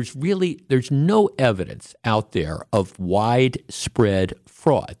 there's no evidence out there of widespread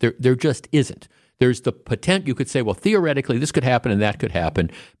fraud. There just isn't. There's the potential. You could say, well, theoretically, this could happen and that could happen,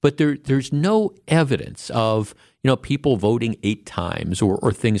 but there's no evidence of people voting 8 times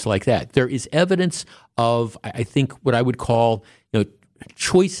or things like that. There is evidence of, I think, what I would call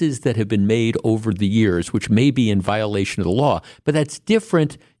choices that have been made over the years, which may be in violation of the law. But that's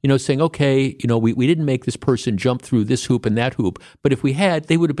different, saying, okay, we didn't make this person jump through this hoop and that hoop, but if we had,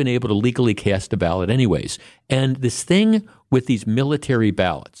 they would have been able to legally cast a ballot anyways. And this thing with these military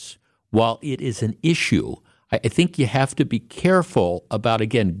ballots, while it is an issue, I think you have to be careful about,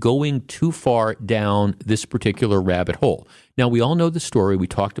 again, going too far down this particular rabbit hole. Now, we all know the story. We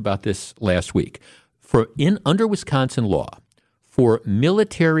talked about this last week. Under Wisconsin law, for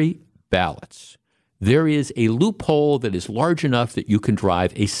military ballots, there is a loophole that is large enough that you can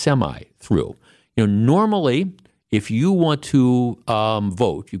drive a semi through. Normally, if you want to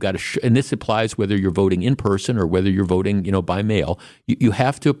vote, you've got to, and this applies whether you're voting in person or whether you're voting, by mail. You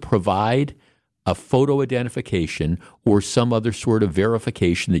have to provide a photo identification or some other sort of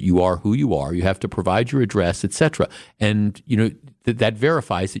verification that you are who you are. You have to provide your address, etc., and that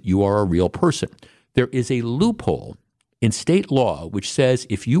verifies that you are a real person. There is a loophole in state law which says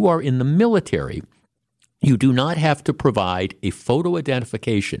if you are in the military, you do not have to provide a photo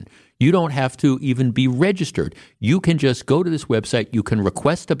identification. You don't have to even be registered. You can just go to this website, you can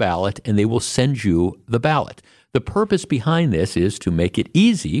request a ballot, and they will send you the ballot. The purpose behind this is to make it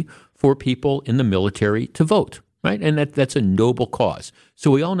easy for people in the military to vote, right? And that's a noble cause.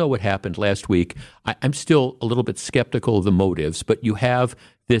 So we all know what happened last week. I'm still a little bit skeptical of the motives, but you have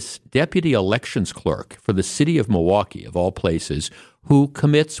this deputy elections clerk for the city of Milwaukee, of all places, who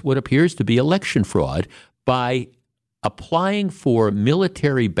commits what appears to be election fraud by applying for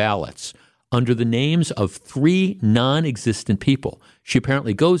military ballots under the names of 3 non-existent people. She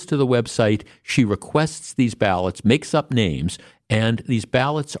apparently goes to the website, she requests these ballots, makes up names, and these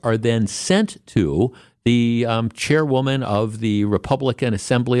ballots are then sent to the chairwoman of the Republican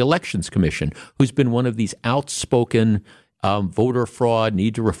Assembly Elections Commission, who's been one of these outspoken voter fraud,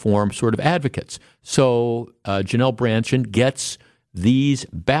 need to reform sort of advocates. So Janelle Branchen gets these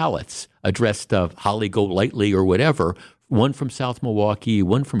ballots addressed to Holly Golightly or whatever, one from South Milwaukee,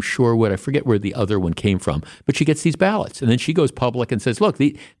 one from Shorewood. I forget where the other one came from, but she gets these ballots. And then she goes public and says, look,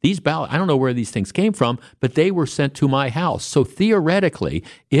 these ballots, I don't know where these things came from, but they were sent to my house. So theoretically,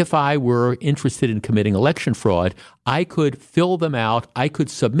 if I were interested in committing election fraud, I could fill them out, I could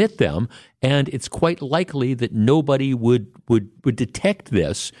submit them, and it's quite likely that nobody would detect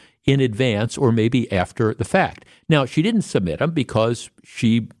this in advance or maybe after the fact. Now, she didn't submit them because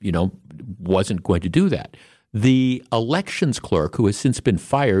she, wasn't going to do that. The elections clerk, who has since been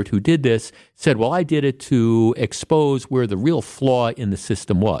fired, who did this, said, well, I did it to expose where the real flaw in the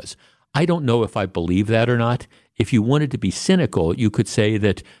system was. I don't know if I believe that or not. If you wanted to be cynical, you could say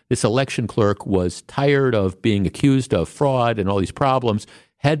that this election clerk was tired of being accused of fraud and all these problems,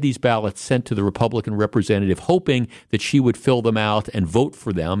 had these ballots sent to the Republican representative, hoping that she would fill them out and vote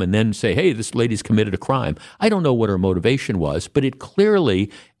for them and then say, hey, this lady's committed a crime. I don't know what her motivation was, but it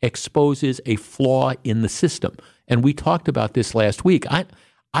clearly exposes a flaw in the system. And we talked about this last week. I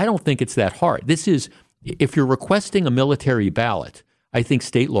don't think it's that hard. This is, if you're requesting a military ballot, I think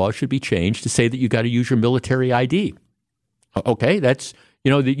state law should be changed to say that you got to use your military ID. Okay, that's,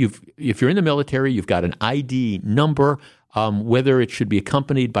 that if you're in the military, you've got an ID number. Whether it should be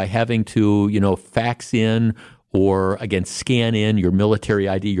accompanied by having to, fax in or, again, scan in your military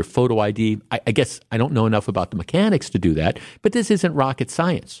ID, your photo ID. I guess I don't know enough about the mechanics to do that, but this isn't rocket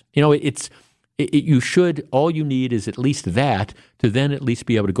science. You should, all you need is at least that to then at least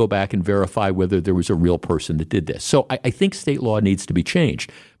be able to go back and verify whether there was a real person that did this. So I think state law needs to be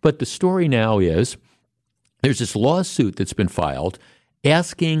changed. But the story now is there's this lawsuit that's been filed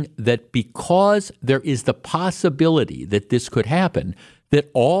asking that because there is the possibility that this could happen, that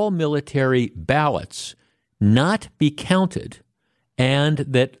all military ballots not be counted and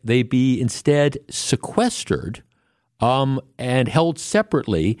that they be instead sequestered and held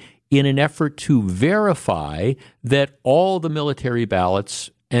separately in an effort to verify that all the military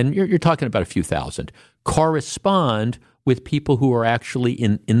ballots, and you're talking about a few thousand, correspond with people who are actually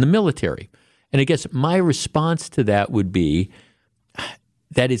in the military. And I guess my response to that would be,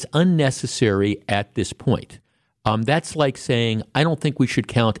 that is unnecessary at this point. That's like saying, I don't think we should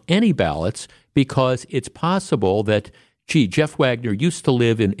count any ballots because it's possible that gee, Jeff Wagner used to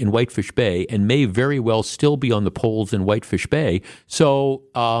live in Whitefish Bay and may very well still be on the polls in Whitefish Bay. So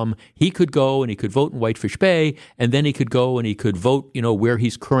he could go and he could vote in Whitefish Bay, and then he could go and he could vote, where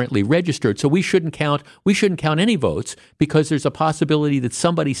he's currently registered. So we shouldn't count any votes because there's a possibility that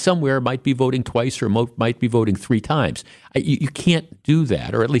somebody somewhere might be voting twice or might be voting 3 times. You can't do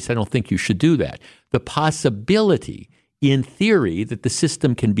that, or at least I don't think you should do that. The possibility, in theory, that the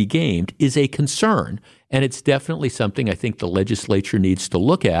system can be gamed is a concern. And it's definitely something I think the legislature needs to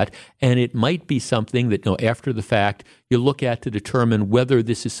look at. And it might be something that, after the fact, you look at to determine whether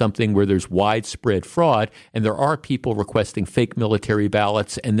this is something where there's widespread fraud and there are people requesting fake military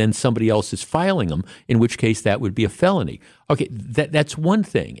ballots and then somebody else is filing them, in which case that would be a felony. Okay, that's one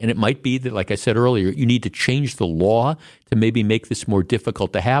thing. And it might be that, like I said earlier, you need to change the law to maybe make this more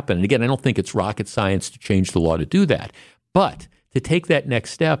difficult to happen. And again, I don't think it's rocket science to change the law to do that. But to take that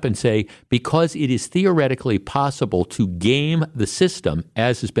next step and say, because it is theoretically possible to game the system,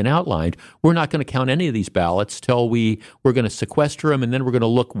 as has been outlined, we're not going to count any of these ballots till we're going to sequester them, and then we're going to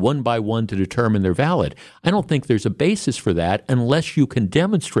look one by one to determine they're valid. I don't think there's a basis for that unless you can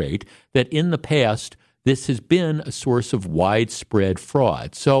demonstrate that in the past this has been a source of widespread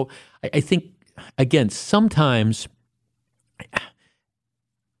fraud. So I think, again, sometimes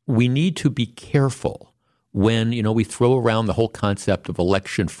we need to be careful when, we throw around the whole concept of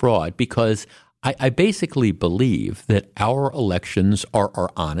election fraud, because I basically believe that our elections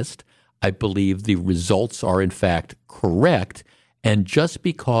are honest. I believe the results are, in fact, correct. And just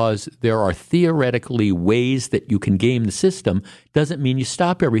because there are theoretically ways that you can game the system doesn't mean you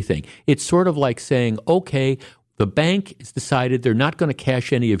stop everything. It's sort of like saying, okay, the bank has decided they're not going to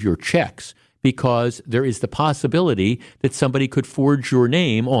cash any of your checks because there is the possibility that somebody could forge your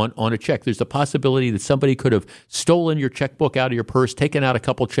name on a check. There's the possibility that somebody could have stolen your checkbook out of your purse, taken out a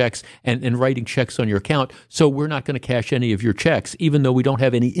couple checks, and writing checks on your account. So we're not going to cash any of your checks, even though we don't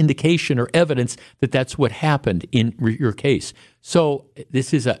have any indication or evidence that that's what happened in your case. So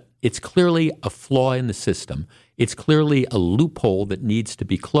it's clearly a flaw in the system. It's clearly a loophole that needs to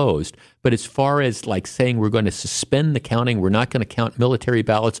be closed. But as far as like saying we're going to suspend the counting, we're not going to count military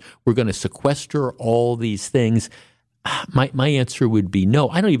ballots, we're going to sequester all these things, my answer would be no.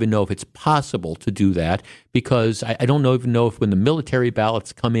 I don't even know if it's possible to do that, because I don't even know if when the military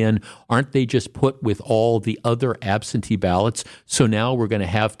ballots come in, aren't they just put with all the other absentee ballots? So now we're going to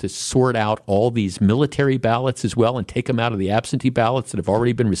have to sort out all these military ballots as well and take them out of the absentee ballots that have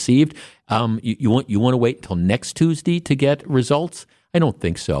already been received. You want to wait until next Tuesday to get results? I don't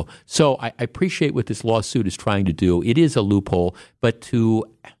think so. So I appreciate what this lawsuit is trying to do. It is a loophole, but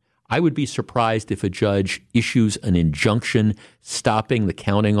I would be surprised if a judge issues an injunction stopping the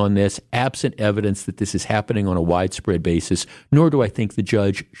counting on this, absent evidence that this is happening on a widespread basis, nor do I think the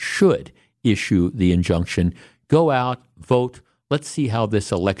judge should issue the injunction. Go out, vote, let's see how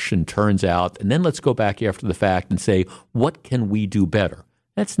this election turns out, and then let's go back after the fact and say, what can we do better?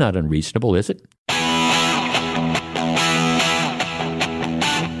 That's not unreasonable, is it?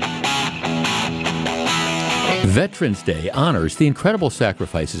 Veterans Day honors the incredible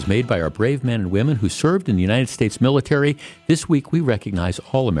sacrifices made by our brave men and women who served in the United States military. This week, we recognize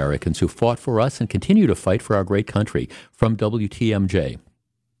all Americans who fought for us and continue to fight for our great country. From WTMJ,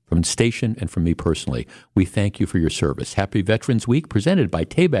 from the station, and from me personally, we thank you for your service. Happy Veterans Week, presented by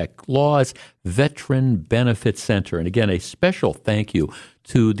Tabak Law's Veteran Benefit Center. And again, a special thank you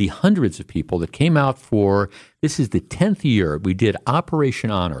to the hundreds of people that came out for, this is the 10th year, we did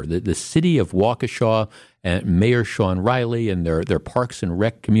Operation Honor. The city of Waukesha and Mayor Sean Riley and their Parks and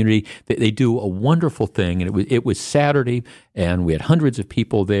Rec community, they do a wonderful thing. And it was Saturday, and we had hundreds of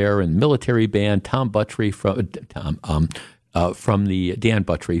people there, and military band, Dan Buttrey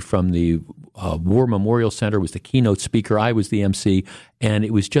from the War Memorial Center was the keynote speaker. I was the MC, and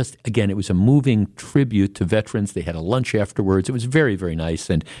it was just, again, it was a moving tribute to veterans. They had a lunch afterwards. It was very, very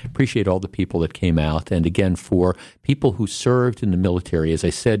nice, and appreciate all the people that came out. And again, for people who served in the military, as I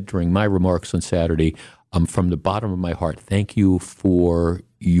said during my remarks on Saturday, from the bottom of my heart, thank you for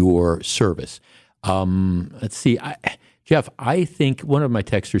your service. Let's see. Jeff, I think one of my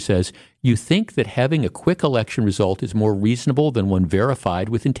texters says, you think that having a quick election result is more reasonable than one verified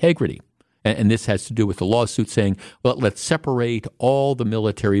with integrity. And this has to do with the lawsuit saying, well, let's separate all the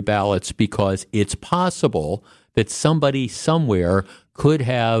military ballots because it's possible that somebody somewhere could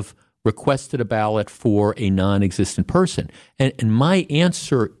have requested a ballot for a non-existent person. And my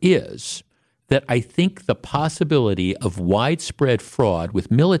answer is that I think the possibility of widespread fraud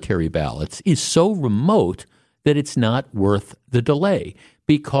with military ballots is so remote that it's not worth the delay,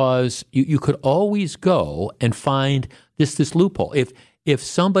 because you could always go and find just this loophole. If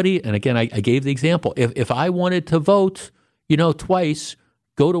somebody, and again, I gave the example, if I wanted to vote twice.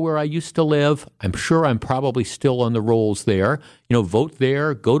 Go to where I used to live. I'm sure I'm probably still on the rolls there. Vote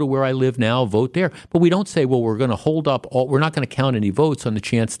there. Go to where I live now. Vote there. But we don't say, well, we're going to hold up we're not going to count any votes on the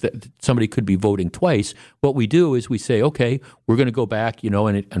chance that somebody could be voting twice. What we do is we say, okay, we're going to go back,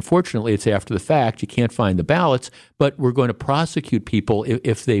 and unfortunately it's after the fact. You can't find the ballots, but we're going to prosecute people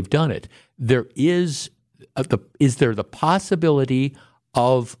if they've done it. Is there the possibility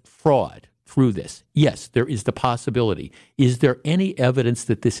of fraud through this? Yes, there is the possibility. Is there any evidence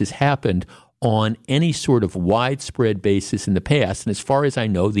that this has happened on any sort of widespread basis in the past? And as far as I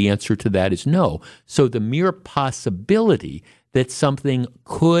know, the answer to that is no. So the mere possibility that something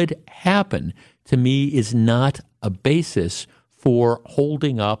could happen, to me, is not a basis for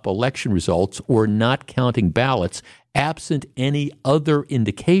holding up election results or not counting ballots absent any other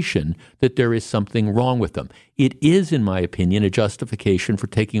indication that there is something wrong with them. It is, in my opinion, a justification for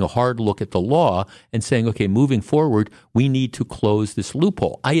taking a hard look at the law and saying, okay, moving forward, we need to close this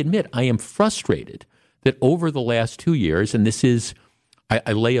loophole. I admit I am frustrated that over the last 2 years, and this is,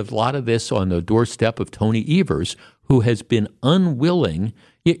 I lay a lot of this on the doorstep of Tony Evers, who has been unwilling.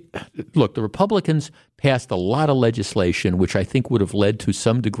 Look, the Republicans passed a lot of legislation, which I think would have led to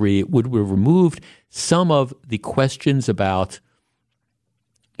some degree, it would have removed some of the questions about,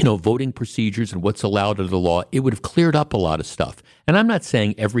 voting procedures and what's allowed under the law. It would have cleared up a lot of stuff. And I'm not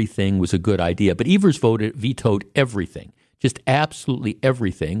saying everything was a good idea, but Evers vetoed everything, just absolutely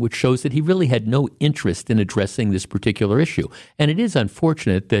everything, which shows that he really had no interest in addressing this particular issue. And it is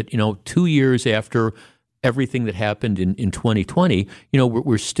unfortunate that, 2 years after everything that happened in 2020,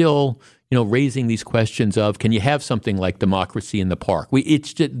 we're still, raising these questions of, can you have something like democracy in the park?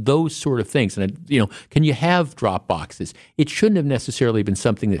 It's just those sort of things. And, can you have drop boxes? It shouldn't have necessarily been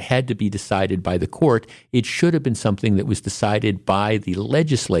something that had to be decided by the court. It should have been something that was decided by the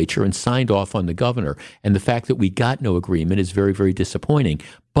legislature and signed off on the governor. And the fact that we got no agreement is very, very disappointing.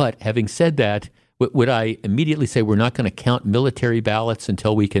 But having said that, would I immediately say we're not going to count military ballots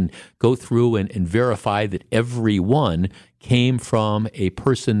until we can go through and verify that every one came from a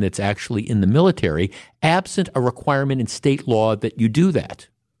person that's actually in the military, absent a requirement in state law that you do that?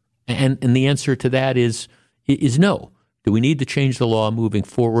 And the answer to that is no. Do we need to change the law moving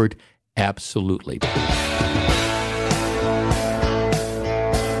forward? Absolutely.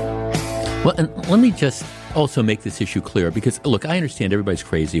 Well, and let me just also make this issue clear, because, look, I understand everybody's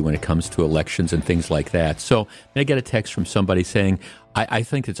crazy when it comes to elections and things like that. So I get a text from somebody saying, I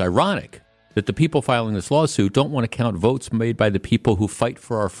think it's ironic that the people filing this lawsuit don't want to count votes made by the people who fight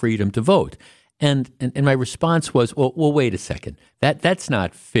for our freedom to vote. And my response was, well, wait a second. That's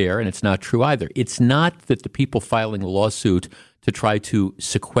not fair, and it's not true either. It's not that the people filing the lawsuit to try to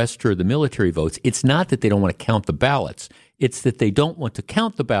sequester the military votes, it's not that they don't want to count the ballots. It's that they don't want to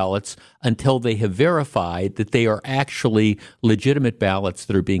count the ballots until they have verified that they are actually legitimate ballots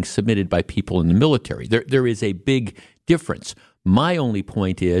that are being submitted by people in the military. There is a big difference. My only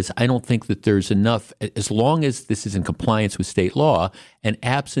point is I don't think that there's enough, as long as this is in compliance with state law and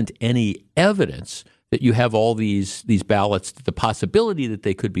absent any evidence that you have all these ballots, the possibility that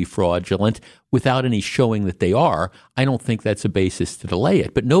they could be fraudulent without any showing that they are, I don't think that's a basis to delay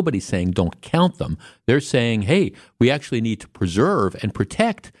it. But nobody's saying don't count them. They're saying, hey, we actually need to preserve and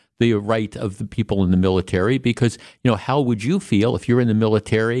protect the right of the people in the military, because, how would you feel if you're in the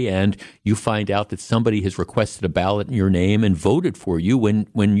military and you find out that somebody has requested a ballot in your name and voted for you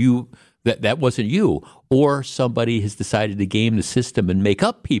when you that wasn't you, or somebody has decided to game the system and make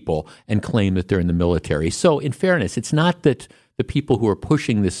up people and claim that they're in the military? So in fairness, it's not that the people who are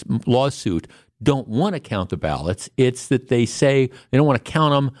pushing this lawsuit don't want to count the ballots. It's that they say they don't want to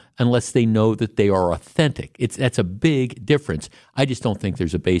count them unless they know that they are authentic. That's a big difference. I just don't think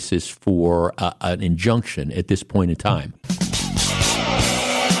there's a basis for an injunction at this point in time.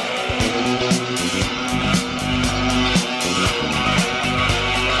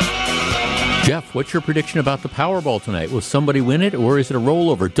 Jeff, what's your prediction about the Powerball tonight? Will somebody win it, or is it a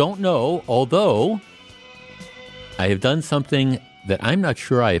rollover? Don't know, although I have done something that I'm not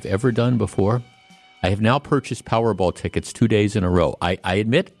sure I have ever done before. I have now purchased Powerball tickets 2 days in a row. I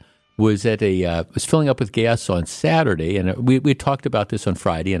admit, was filling up with gas on Saturday, and we talked about this on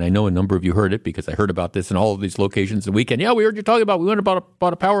Friday, and I know a number of you heard it because I heard about this in all of these locations the weekend. Yeah, we heard you talking about. We went and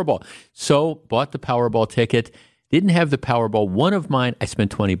bought a Powerball. So bought the Powerball ticket. Didn't have the Powerball. One of mine, I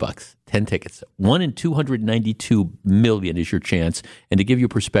spent $20, 10 tickets. 1 in 292 million is your chance. And to give you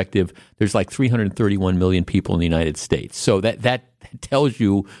perspective, there's like 331 million people in the United States. So that tells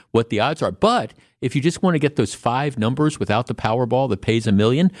you what the odds are. But if you just want to get those 5 numbers without the Powerball that pays $1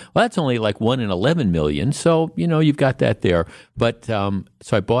 million, well, that's only like 1 in 11 million. So, you've got that there. But so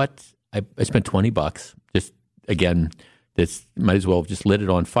I spent $20, just again, that's might as well have just lit it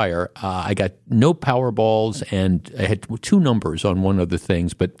on fire. I got no Powerballs, and I had two numbers on one of the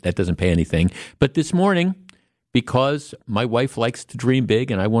things, but that doesn't pay anything. But this morning, because my wife likes to dream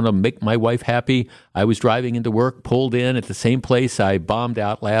big and I want to make my wife happy, I was driving into work, pulled in at the same place I bombed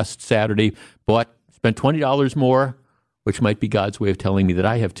out last Saturday, spent $20 more, which might be God's way of telling me that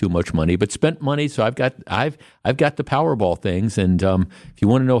I have too much money, but spent money. So I've got the Powerball things. And if you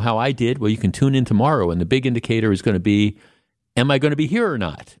want to know how I did, well, you can tune in tomorrow. And the big indicator is going to be, am I going to be here or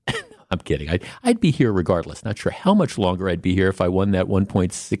not? I'm kidding. I'd be here regardless. Not sure how much longer I'd be here if I won that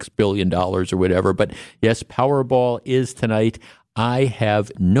 $1.6 billion or whatever. But yes, Powerball is tonight. I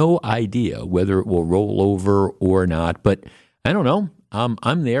have no idea whether it will roll over or not, but I don't know.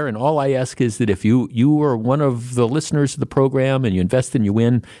 I'm there, and all I ask is that if you are one of the listeners of the program and you invest and you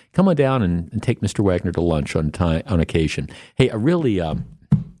win, come on down and take Mr. Wagner to lunch on occasion. Hey, I really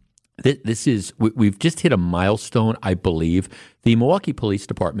we've just hit a milestone, I believe. The Milwaukee Police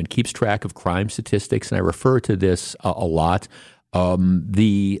Department keeps track of crime statistics, and I refer to this a lot.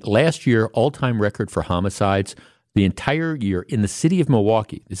 The last year all-time record for homicides, the entire year in the city of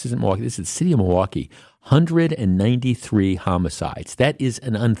Milwaukee. This isn't Milwaukee. This is the city of Milwaukee. 193 homicides. That is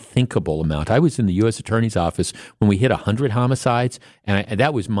an unthinkable amount. I was in the U.S. Attorney's Office when we hit 100 homicides, and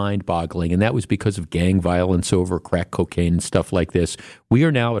that was mind-boggling, and that was because of gang violence over crack cocaine and stuff like this. We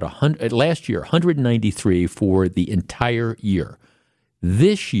are now at last year, 193 for the entire year.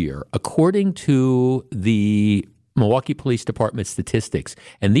 This year, according to the Milwaukee Police Department statistics,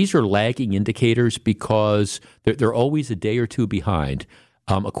 and these are lagging indicators because they're always a day or two behind.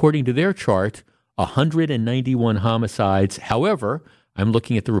 According to their chart, 191 homicides. However, I'm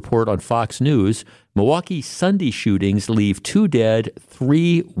looking at the report on Fox News. Milwaukee Sunday shootings leave 2 dead,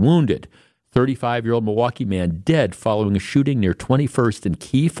 3 wounded. 35-year-old Milwaukee man dead following a shooting near 21st and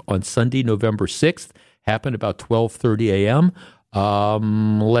Keefe on Sunday, November 6th. Happened about 12:30 a.m.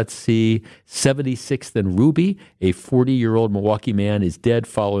 Let's see, 76th and Ruby. A 40-year-old Milwaukee man is dead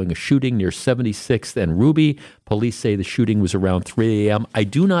following a shooting near 76th and Ruby. Police say the shooting was around 3 a.m. I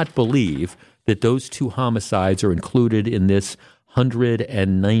do not believe that those 2 homicides are included in this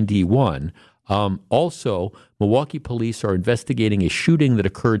 191. Also, Milwaukee police are investigating a shooting that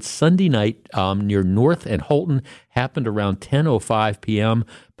occurred Sunday night near North and Holton, happened around 10:05 p.m.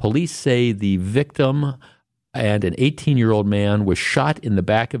 Police say the victim and an 18-year-old man was shot in the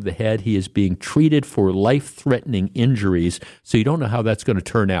back of the head. He is being treated for life-threatening injuries, so you don't know how that's going to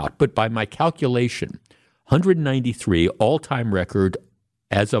turn out. But by my calculation, 193, all-time record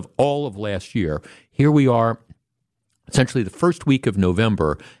as of all of last year. Here we are, essentially the first week of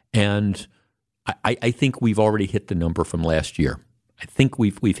November, and I think we've already hit the number from last year. I think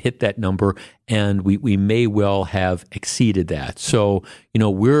we've hit that number, and we may well have exceeded that. So,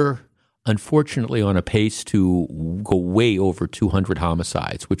 we're unfortunately on a pace to go way over 200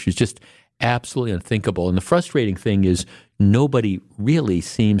 homicides, which is just absolutely unthinkable. And the frustrating thing is nobody really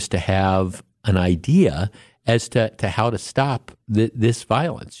seems to have an idea as to how to stop this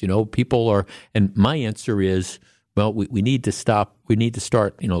violence. People are, and my answer is, well, we need to stop. We need to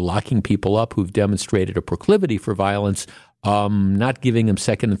start, locking people up who've demonstrated a proclivity for violence, not giving them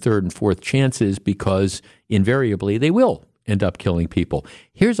second and third and fourth chances, because invariably they will end up killing people.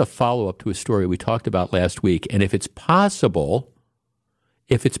 Here's a follow-up to a story we talked about last week, and if it's possible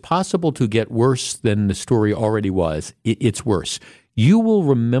to get worse than the story already was, it's worse. You will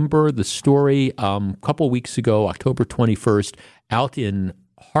remember the story a couple weeks ago, October 21st, out in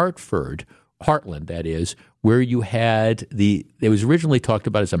Heartland, that is, where you had it was originally talked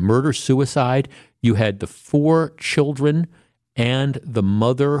about as a murder-suicide. You had the 4 children and the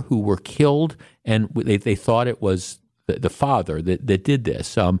mother who were killed, and they thought it was the father that did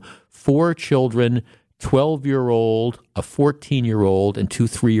this. 4 children, 12-year-old, a 14-year-old, and 2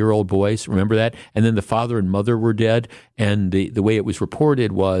 3-year-old boys. Remember that? And then the father and mother were dead. And the way it was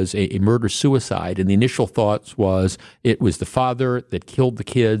reported was a murder-suicide. And the initial thoughts was it was the father that killed the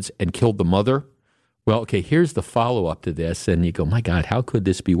kids and killed the mother. Well, okay, here's the follow-up to this. And you go, my God, how could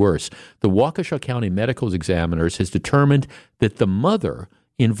this be worse? The Waukesha County Medical Examiners has determined that the mother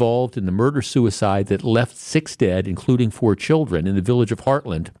involved in the murder-suicide that left 6 dead, including 4 children, in the village of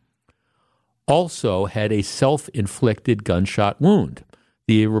Heartland, also had a self-inflicted gunshot wound.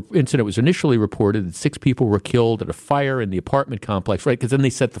 The incident was initially reported that 6 people were killed at a fire in the apartment complex, right? Because then they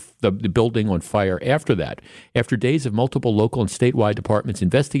set the building on fire after that. After days of multiple local and statewide departments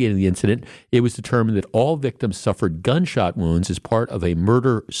investigating the incident, it was determined that all victims suffered gunshot wounds as part of a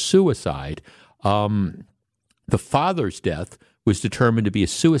murder-suicide. The father's death was determined to be a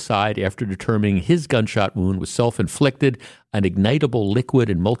suicide after determining his gunshot wound was self-inflicted. An ignitable liquid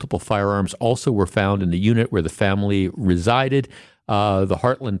and multiple firearms also were found in the unit where the family resided. The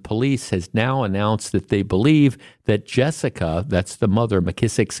Heartland Police has now announced that they believe that Jessica, that's the mother,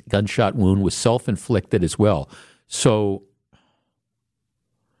 McKissick's gunshot wound was self-inflicted as well. So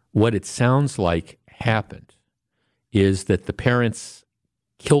what it sounds like happened is that the parents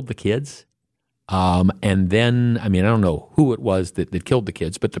killed the kids. And then, I don't know who it was that killed the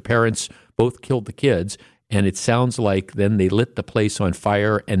kids, but the parents both killed the kids. And it sounds like then they lit the place on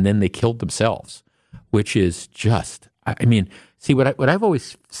fire and then they killed themselves, which is just, see, what I've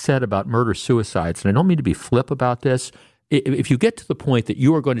always said about murder-suicides, and I don't mean to be flip about this, if you get to the point that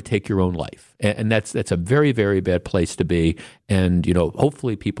you are going to take your own life, and that's a very, very bad place to be, and,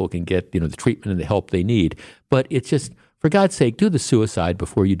 hopefully people can get, the treatment and the help they need, but it's just, for God's sake, do the suicide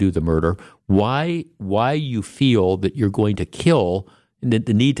before you do the murder. Why you feel that you're going to kill, the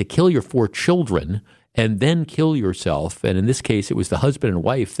need to kill your 4 children and then kill yourself. And in this case, it was the husband and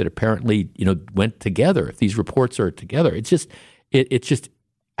wife that apparently, went together. If these reports are together, it's just,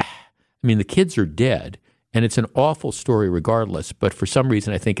 the kids are dead. And it's an awful story regardless. But for some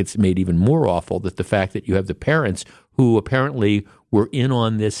reason, I think it's made even more awful that the fact that you have the parents who apparently were in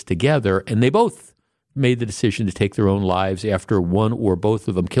on this together, and they both made the decision to take their own lives after one or both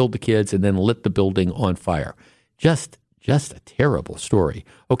of them killed the kids and then lit the building on fire. Just a terrible story.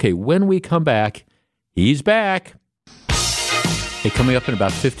 Okay, when we come back, he's back. Hey, coming up in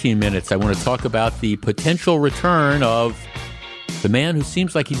about 15 minutes, I want to talk about the potential return of the man who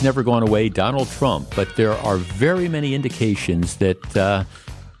seems like he's never gone away, Donald Trump. But there are very many indications that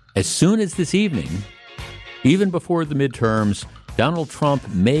as soon as this evening, even before the midterms, Donald Trump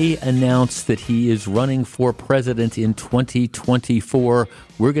may announce that he is running for president in 2024.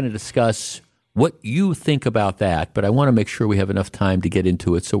 We're going to discuss what you think about that, but I want to make sure we have enough time to get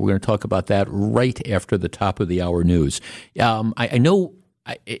into it, so we're going to talk about that right after the top of the hour news. I don't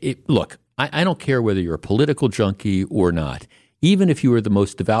care whether you're a political junkie or not. Even if you are the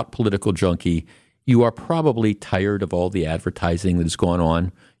most devout political junkie, you are probably tired of all the advertising that has gone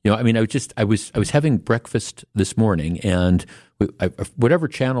on. I was having breakfast this morning, and whatever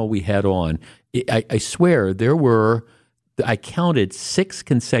channel we had on, I swear I counted 6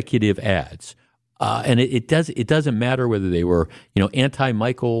 consecutive ads. And it doesn't matter whether they were,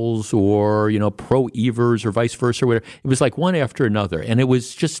 anti-Michaels or, pro-Evers or vice versa or whatever. It was like one after another. And it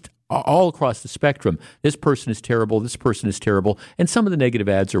was just all across the spectrum. This person is terrible. This person is terrible. And some of the negative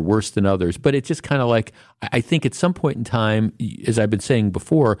ads are worse than others. But it's just kind of like, I think at some point in time, as I've been saying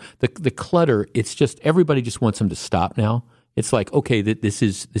before, the clutter, it's just everybody just wants them to stop now. It's like, okay, this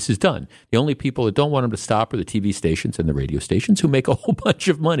is done. The only people that don't want them to stop are the TV stations and the radio stations who make a whole bunch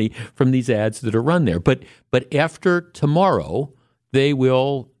of money from these ads that are run there. But after tomorrow, they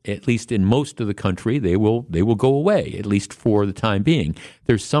will, at least in most of the country, they will go away, at least for the time being.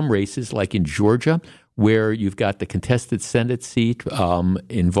 There's some races like in Georgia where you've got the contested Senate seat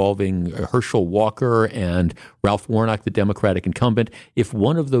involving Herschel Walker and Ralph Warnock, the Democratic incumbent. If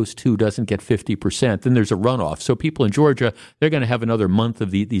one of those two doesn't get 50%, then there's a runoff. So people in Georgia, they're going to have another month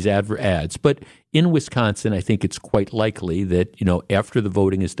of these ads. But in Wisconsin, I think it's quite likely that, after the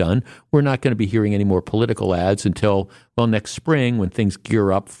voting is done, we're not going to be hearing any more political ads until, next spring when things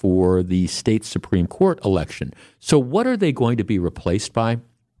gear up for the state Supreme Court election. So what are they going to be replaced by?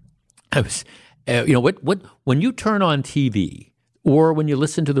 When you turn on TV or when you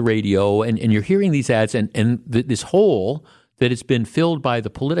listen to the radio and you're hearing these ads and this hole that has been filled by the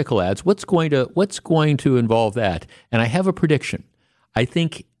political ads, what's going to involve that? And I have a prediction. I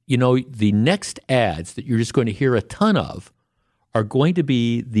think, the next ads that you're just going to hear a ton of are going to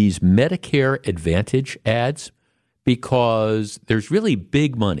be these Medicare Advantage ads, because there's really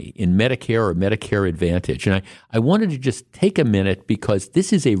big money in Medicare or Medicare Advantage. And I wanted to just take a minute because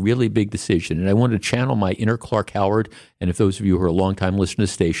this is a really big decision. And I wanted to channel my inner Clark Howard. And if those of you who are a longtime listener to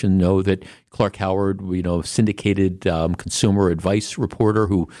the station know that Clark Howard, syndicated consumer advice reporter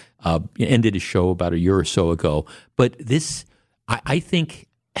who ended his show about a year or so ago. But this, I think,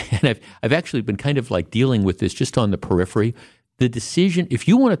 and I've actually been kind of like dealing with this just on the periphery. The decision, if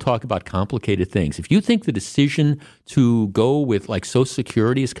you want to talk about complicated things, if you think the decision to go with like Social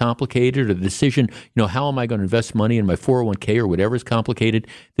Security is complicated, or the decision, how am I going to invest money in my 401k or whatever is complicated,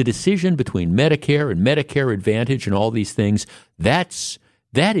 the decision between Medicare and Medicare Advantage and all these things, that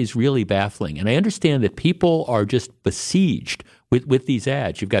is really baffling. And I understand that people are just besieged with these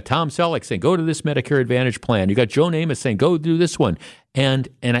ads. You've got Tom Selleck saying, go to this Medicare Advantage plan. You've got Joe Namath saying, go do this one. And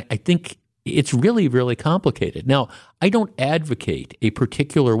I think it's really, really complicated. Now, I don't advocate a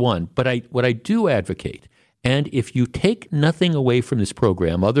particular one, but what I do advocate, And if you take nothing away from this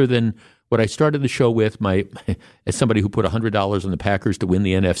program other than what I started the show with, as somebody who put $100 on the Packers to win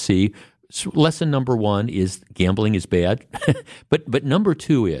the NFC, lesson number one is gambling is bad. but number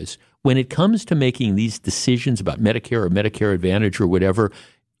two is when it comes to making these decisions about Medicare or Medicare Advantage or whatever,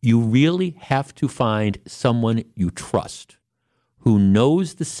 you really have to find someone you trust who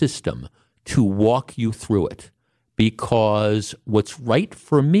knows the system to walk you through it. Because what's right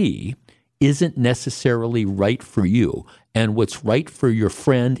for me isn't necessarily right for you. And what's right for your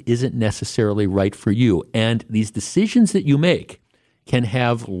friend isn't necessarily right for you. And these decisions that you make can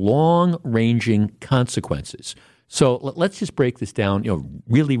have long-ranging consequences. So let's just break this down,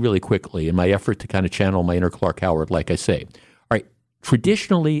 really, really quickly in my effort to kind of channel my inner Clark Howard, like I say. All right,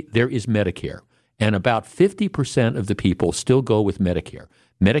 traditionally, there is Medicare, and about 50% of the people still go with Medicare.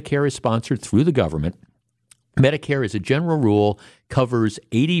 Medicare is sponsored through the government. Medicare, as a general rule, covers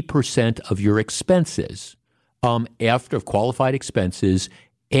 80% of your expenses after qualified expenses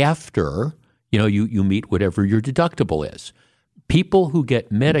after you meet whatever your deductible is. People who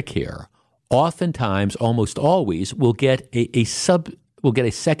get Medicare oftentimes, almost always, will get a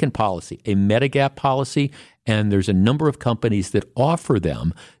second policy, a Medigap policy, and there's a number of companies that offer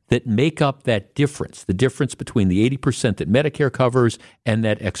them that make up that difference, the difference between the 80% that Medicare covers and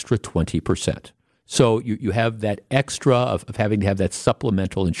that extra 20%. So you have that extra of having to have that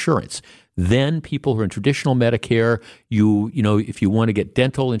supplemental insurance. Then people who are in traditional Medicare, if you want to get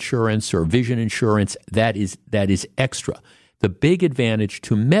dental insurance or vision insurance, that is extra. The big advantage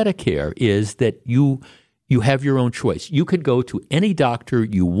to Medicare is that you have your own choice. You could go to any doctor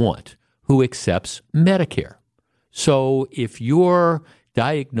you want who accepts Medicare. So if you're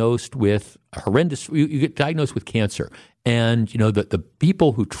diagnosed with you get diagnosed with cancer, and the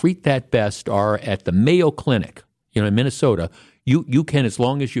people who treat that best are at the Mayo Clinic, in Minnesota. You can, as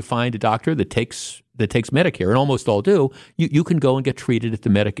long as you find a doctor that takes Medicare, and almost all do, you can go and get treated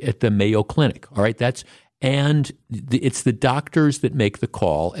at the Mayo Clinic. All right, it's the doctors that make the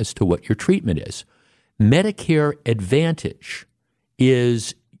call as to what your treatment is. Medicare Advantage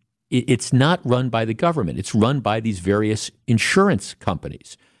it's not run by the government. It's run by these various insurance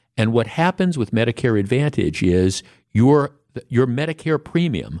companies. And what happens with Medicare Advantage is your Medicare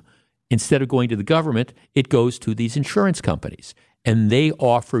premium, instead of going to the government, it goes to these insurance companies, and they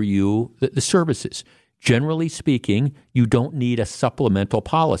offer you the services. Generally speaking, you don't need a supplemental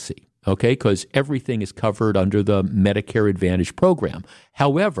policy, okay, because everything is covered under the Medicare Advantage program.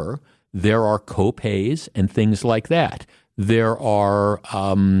 However, there are co-pays and things like that. There are,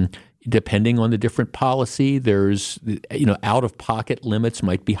 depending on the different policy, there's, out-of-pocket limits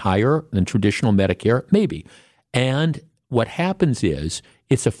might be higher than traditional Medicare, maybe. And what happens is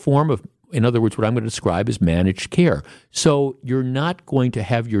it's a form of, in other words, what I'm going to describe as managed care. So you're not going to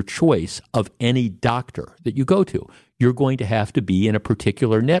have your choice of any doctor that you go to. You're going to have to be in a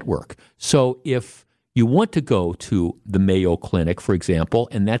particular network. So if you want to go to the Mayo Clinic, for example,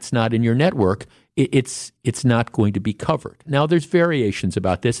 and that's not in your network, it's not going to be covered. Now, there's variations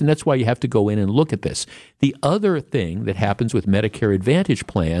about this, and that's why you have to go in and look at this. The other thing that happens with Medicare Advantage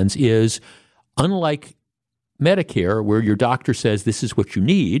plans is, unlike Medicare, where your doctor says this is what you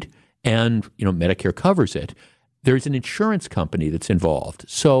need, and Medicare covers it, there's an insurance company that's involved.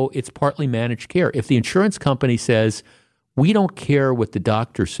 So it's partly managed care. If the insurance company says, we don't care what the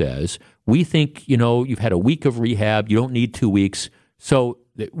doctor says, we think, you've had a week of rehab, you don't need 2 weeks, so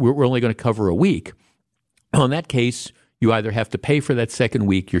we're only going to cover a week. Well, in that case, you either have to pay for that second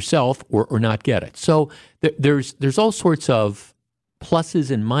week yourself or not get it. So there's all sorts of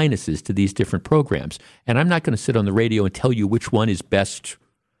pluses and minuses to these different programs. And I'm not going to sit on the radio and tell you which one is best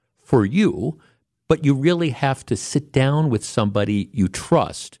for you, but you really have to sit down with somebody you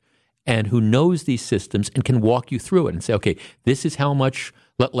trust and who knows these systems and can walk you through it and say, okay, this is how much,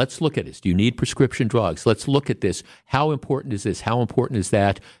 let's look at this. Do you need prescription drugs? Let's look at this. How important is this? How important is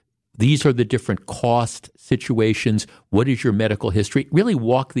that? These are the different cost situations. What is your medical history? Really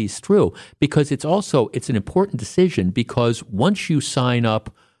walk these through, because it's an important decision, because once you sign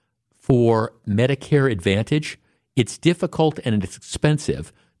up for Medicare Advantage, it's difficult and it's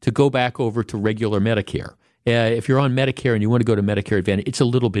expensive to go back over to regular Medicare. If you're on Medicare and you want to go to Medicare Advantage, it's a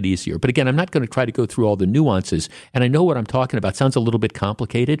little bit easier. But again, I'm not going to try to go through all the nuances, and I know what I'm talking about. Sounds a little bit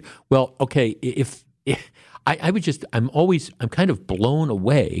complicated. Well, okay, I'm kind of blown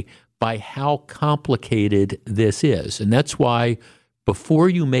away by how complicated this is. And that's why before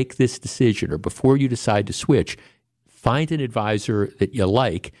you make this decision or before you decide to switch, find an advisor that you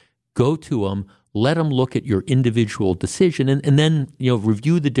like, go to them, let them look at your individual decision and then,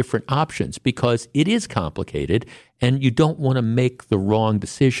 review the different options, because it is complicated and you don't want to make the wrong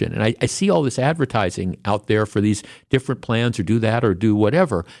decision. And I see all this advertising out there for these different plans, or do that or do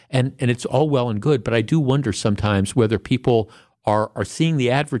whatever. And it's all well and good, but I do wonder sometimes whether people are seeing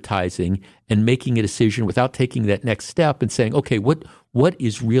the advertising and making a decision without taking that next step and saying, okay, what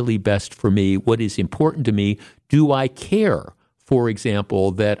is really best for me? What is important to me? Do I care, for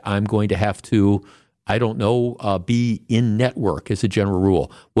example, that I'm going to have to, be in network as a general rule?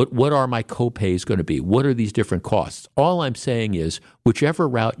 What are my copays going to be? What are these different costs? All I'm saying is, whichever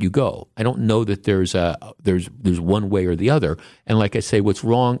route you go, I don't know that there's one way or the other. And like I say, what's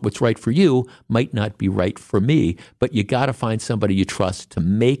right for you might not be right for me, but you got to find somebody you trust to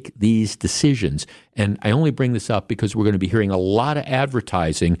make these decisions. And I only bring this up because we're going to be hearing a lot of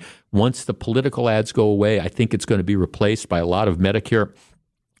advertising. Once the political ads go away, I think it's going to be replaced by a lot of Medicare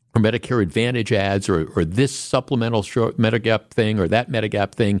or Medicare Advantage ads, or this supplemental Medigap thing or that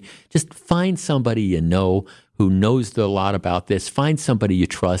Medigap thing. Just find somebody you know who knows a lot about this. Find somebody you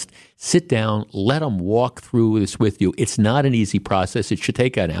trust. Sit down. Let them walk through this with you. It's not an easy process. It should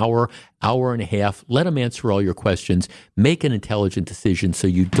take an hour and a half. Let them answer all your questions. Make an intelligent decision so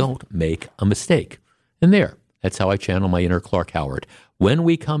you don't make a mistake. And that's how I channel my inner Clark Howard. When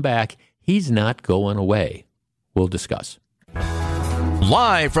we come back, he's not going away. We'll discuss.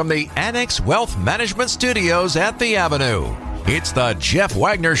 Live from the Annex Wealth Management Studios at the Avenue, it's the Jeff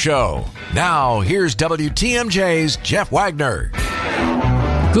Wagner Show. Now, here's WTMJ's Jeff Wagner.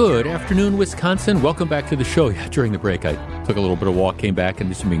 Good afternoon, Wisconsin. Welcome back to the show. Yeah, during the break, I took a little bit of walk, came back,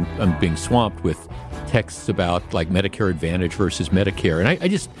 and I'm being swamped with texts about like Medicare Advantage versus Medicare.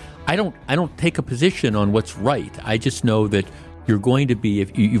 And I don't take a position on what's right. I just know that you're going to be,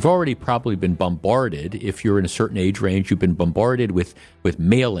 if you've already probably been bombarded, if you're in a certain age range, you've been bombarded with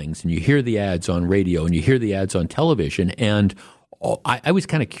mailings, and you hear the ads on radio and you hear the ads on television. And I was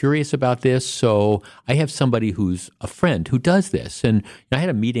kind of curious about this, so I have somebody who's a friend who does this. And I had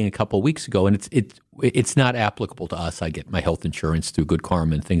a meeting a couple of weeks ago, and it's not applicable to us. I get my health insurance through Good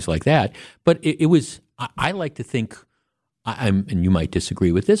Karma and things like that. But it was, I like to think, and you might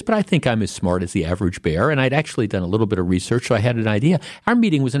disagree with this, but I think I'm as smart as the average bear, and I'd actually done a little bit of research, so I had an idea. Our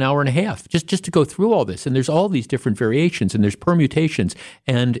meeting was an hour and a half just to go through all this, and there's all these different variations, and there's permutations,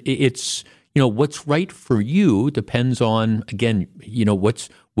 and it's, what's right for you depends on, again,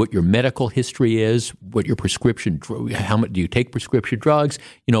 what your medical history is, what your prescription, how much do you take prescription drugs,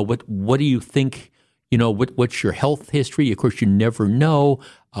 what do you think, what's your health history? Of course, you never know.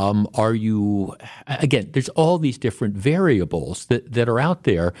 There's all these different variables that are out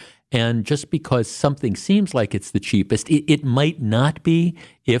there. And just because something seems like it's the cheapest, it might not be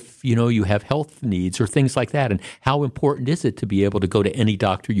if, you have health needs or things like that. And how important is it to be able to go to any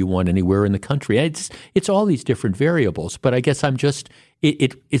doctor you want anywhere in the country? It's all these different variables. But I guess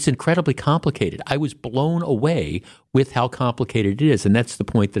it's incredibly complicated. I was blown away with how complicated it is. And that's the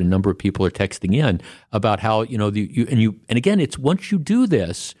point that a number of people are texting in about how, and again, it's once you do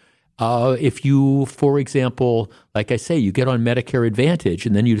this, if you, for example, like I say, you get on Medicare Advantage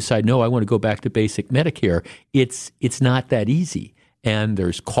and then you decide, no, I want to go back to basic Medicare, it's not that easy. And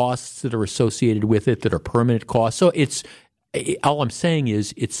there's costs that are associated with it that are permanent costs. So all I'm saying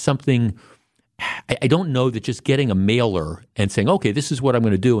is it's something, I don't know that just getting a mailer and saying, okay, this is what I'm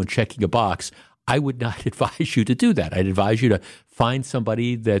going to do and checking a box, I would not advise you to do that. I'd advise you to find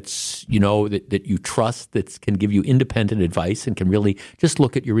somebody that's, that you trust, that can give you independent advice and can really just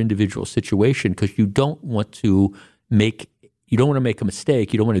look at your individual situation, because you don't want to make a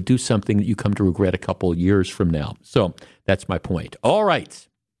mistake. You don't want to do something that you come to regret a couple of years from now. So that's my point. All right.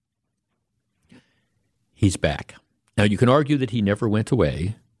 He's back. Now, you can argue that he never went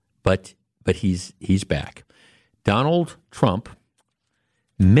away, but he's back. Donald Trump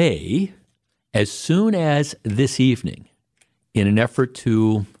may, as soon as this evening, in an effort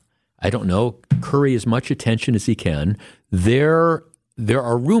to, curry as much attention as he can, there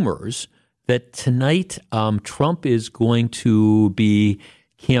are rumors that tonight Trump is going to be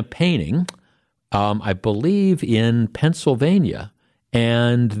campaigning, I believe, in Pennsylvania,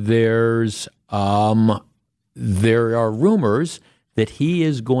 and there are rumors that he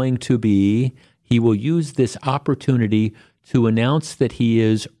will use this opportunity to announce that he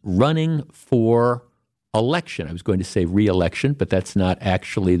is running for election. I was going to say re-election, but that's not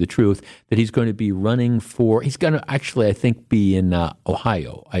actually the truth, that he's going to be he's going to actually, I think, be in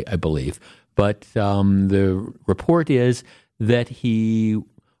Ohio, I believe. But the report is that he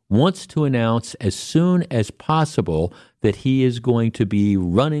wants to announce as soon as possible that he is going to be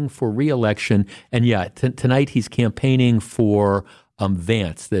running for re-election. And tonight he's campaigning for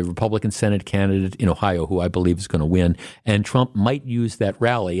Vance, the Republican Senate candidate in Ohio, who I believe is going to win. And Trump might use that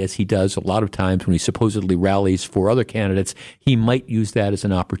rally, as he does a lot of times when he supposedly rallies for other candidates. He might use that as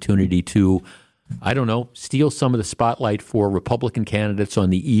an opportunity to, I don't know, steal some of the spotlight for Republican candidates on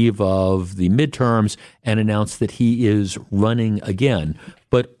the eve of the midterms and announce that he is running again.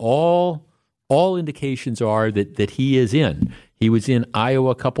 But all indications are that he is in. He was in Iowa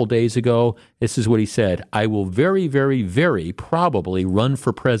a couple days ago. This is what he said: "I will very, very, very probably run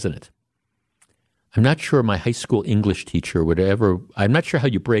for president." I'm not sure my high school English teacher would ever, I'm not sure how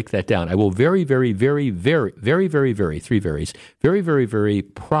you break that down. "I will very, very, very, very, very, very, very, three varies, very, very, very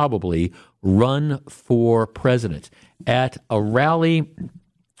probably run for president." At a rally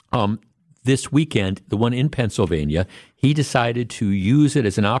this weekend, the one in Pennsylvania, he decided to use it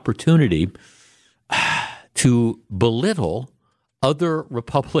as an opportunity to belittle other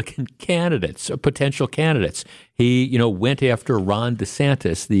Republican candidates, potential candidates. He, went after Ron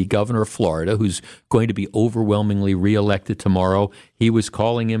DeSantis, the governor of Florida, who's going to be overwhelmingly reelected tomorrow. He was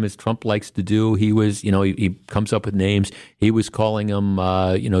calling him, as Trump likes to do, he comes up with names. He was calling him,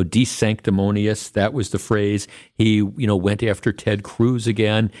 de-sanctimonious. That was the phrase. He, went after Ted Cruz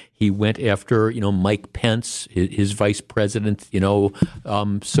again. He went after, Mike Pence, his vice president,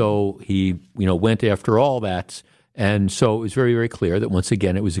 so he, went after all that. And so it was very, very clear that once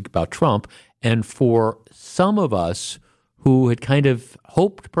again it was about Trump. And for some of us who had kind of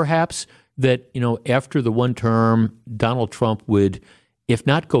hoped perhaps that, after the one term, Donald Trump would, if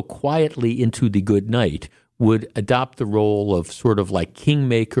not go quietly into the good night, would adopt the role of sort of like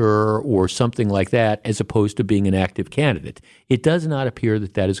kingmaker or something like that, as opposed to being an active candidate. It does not appear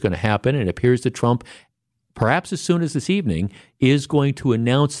that that is going to happen. And it appears that Trump, perhaps as soon as this evening, is going to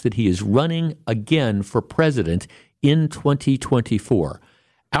announce that he is running again for president in 2024.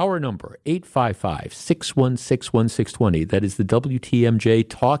 Our number, 855-616-1620. That is the WTMJ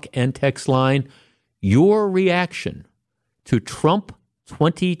talk and text line. Your reaction to Trump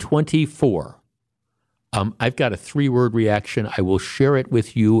 2024. I've got a 3-word reaction. I will share it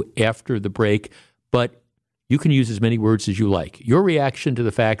with you after the break, but you can use as many words as you like. Your reaction to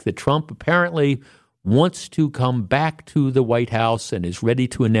the fact that Trump apparently wants to come back to the White House and is ready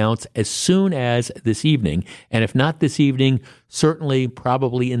to announce as soon as this evening. And if not this evening, certainly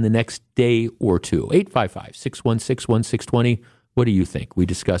probably in the next day or two. 855-616-1620. What do you think? We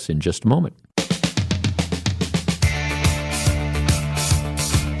discuss in just a moment.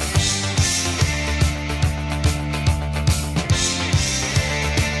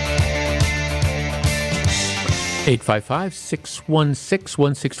 Eight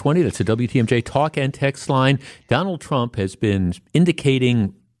 855-616-1620. That's a WTMJ talk and text line. Donald Trump has been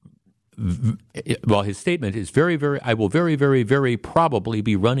indicating, well, his statement is I will very, very, very probably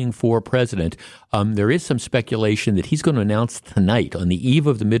be running for president. There is some speculation that he's going to announce tonight, on the eve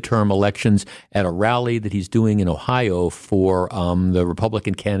of the midterm elections, at a rally that he's doing in Ohio for the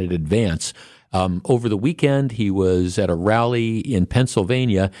Republican candidate Vance. Over the weekend, he was at a rally in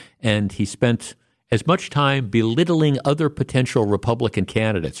Pennsylvania, and he spent as much time belittling other potential Republican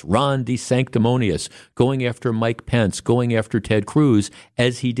candidates, Ron DeSanctimonious, going after Mike Pence, going after Ted Cruz,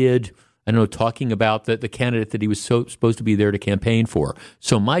 as he did, talking about the candidate that he was supposed to be there to campaign for.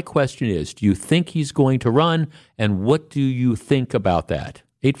 So my question is, do you think he's going to run, and what do you think about that?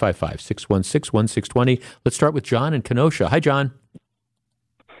 855-616-1620. Let's start with John in Kenosha. Hi, John.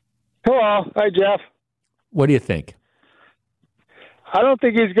 Hello. Hi, Jeff. What do you think? I don't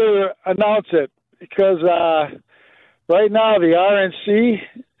think he's going to announce it, because right now the RNC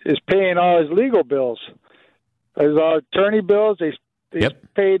is paying all his legal bills. His attorney bills, they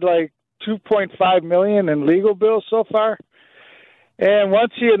paid like $2.5 million in legal bills so far. And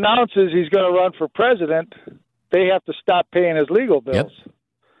once he announces he's going to run for president, they have to stop paying his legal bills,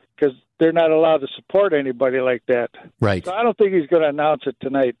 because they're not allowed to support anybody like that. Right. So I don't think he's going to announce it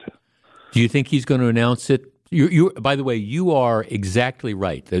tonight. Do you think he's going to announce it? By the way, you are exactly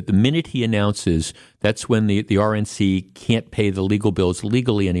right. The minute he announces, that's when the RNC can't pay the legal bills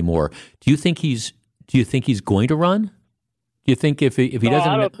legally anymore. Do you think he's going to run? Do you think if he doesn't?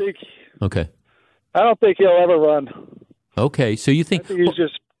 I don't think. Okay. I don't think he'll ever run. Okay, so you think, I think he's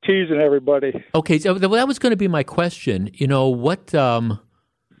just teasing everybody. Okay, so that was going to be my question. Why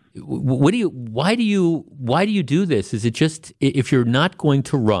do you do this? Is it just, if you're not going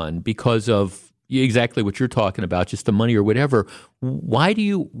to run because of exactly what you're talking about, just the money or whatever, why do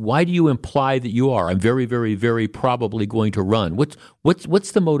you imply that you are? I'm very, very, very probably going to run.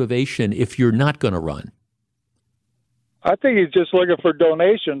 What's the motivation if you're not going to run? I think he's just looking for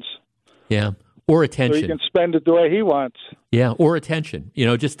donations. Yeah. Or attention. So he can spend it the way he wants. Yeah, or attention.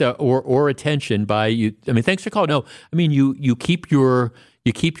 Just or attention by you. I mean, thanks for calling. No, I mean you keep your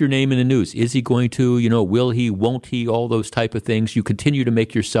name in the news. Is he going to? Will he? Won't he? All those type of things. You continue to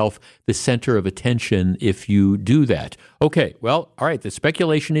make yourself the center of attention if you do that. Okay. Well, all right. The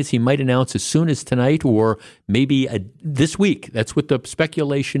speculation is he might announce as soon as tonight or maybe this week. That's what the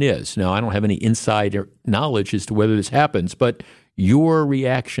speculation is. Now, I don't have any insider knowledge as to whether this happens, but your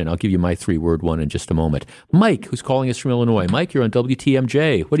reaction. I'll give you my 3-word one in just a moment. Mike, who's calling us from Illinois. Mike, you're on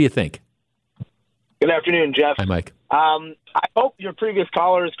WTMJ. What do you think? Good afternoon, Jeff. Hi, Mike. I hope your previous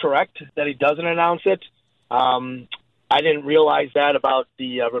caller is correct that he doesn't announce it. I didn't realize that about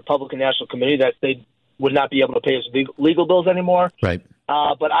the Republican National Committee, that they would not be able to pay his legal bills anymore. Right.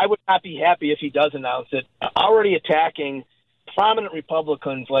 But I would not be happy if he does announce it. Already attacking prominent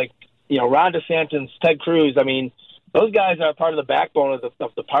Republicans like Ron DeSantis, Ted Cruz. I mean, those guys are part of the backbone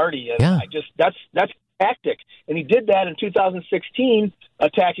of the party, and yeah. That's tactic. And he did that in 2016,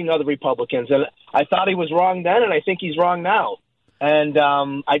 attacking other Republicans. And I thought he was wrong then, and I think he's wrong now. And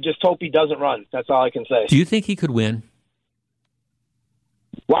I just hope he doesn't run. That's all I can say. Do you think he could win?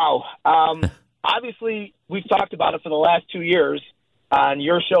 Wow. Obviously, we've talked about it for the last 2 years on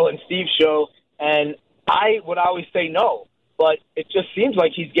your show and Steve's show, and I would always say no. But it just seems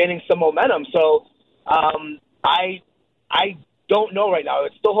like he's gaining some momentum. So I don't know right now. I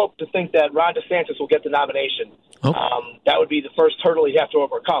still hope to think that Ron DeSantis will get the nomination. Oh. That would be the first hurdle he'd have to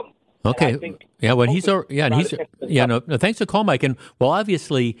overcome. Okay. No, thanks for the call, Mike. And well,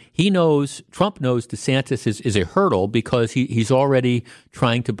 obviously Trump knows DeSantis is a hurdle because he's already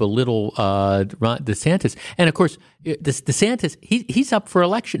trying to belittle DeSantis. And of course, DeSantis, he's up for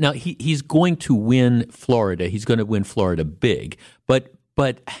election. Now he's going to win Florida. He's going to win Florida big, but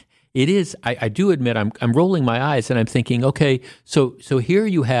it is. I do admit I'm rolling my eyes and I'm thinking, okay, so here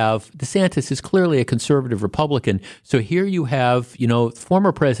you have DeSantis is clearly a conservative Republican. So here you have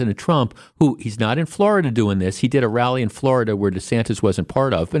former President Trump, who he's not in Florida doing this. He did a rally in Florida where DeSantis wasn't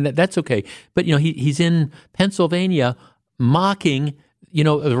part of, and that's okay. But he's in Pennsylvania mocking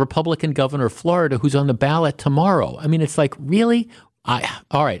the Republican governor of Florida who's on the ballot tomorrow. I mean, it's like, really? All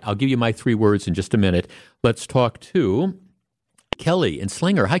right, I'll give you my 3 words in just a minute. Let's talk to Kelly and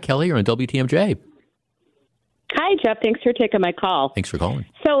Slinger. Hi, Kelly. You're on WTMJ. Hi, Jeff. Thanks for taking my call. Thanks for calling.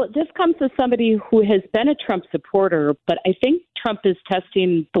 So this comes as somebody who has been a Trump supporter, but I think Trump is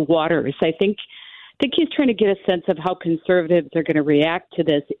testing the waters. I think he's trying to get a sense of how conservatives are going to react to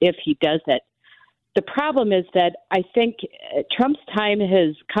this if he does it. The problem is that I think Trump's time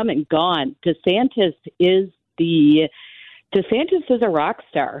has come and gone. DeSantis is a rock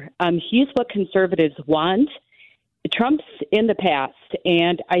star. He's what conservatives want. Trump's in the past,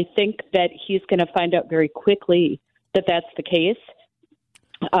 and I think that he's going to find out very quickly that that's the case.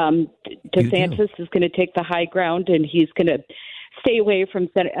 DeSantis is going to take the high ground, and he's going to stay away from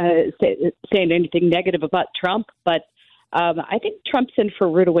saying anything negative about Trump. But I think Trump's in for a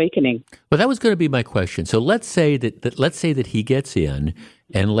rude awakening. Well, that was going to be my question. So let's say that he gets in,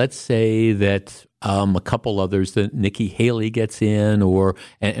 and let's say that a couple others, that Nikki Haley gets in,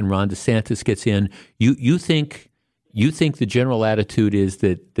 and Ron DeSantis gets in. You think the general attitude is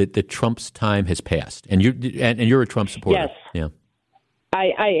that Trump's time has passed, and you're a Trump supporter. Yes. Yeah.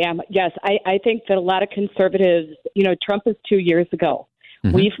 I am. Yes. I think that a lot of conservatives, Trump is 2 years ago.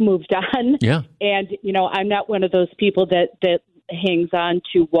 Mm-hmm. We've moved on. Yeah. And, I'm not one of those people that hangs on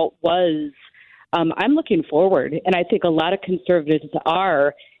to what was. I'm looking forward. And I think a lot of conservatives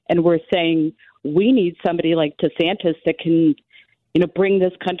are. And we're saying we need somebody like DeSantis that can, bring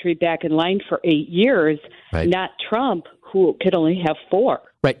this country back in line for 8 years, right. Not Trump, who could only have 4.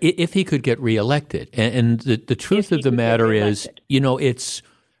 Right. If he could get reelected. And the truth of the matter is, it's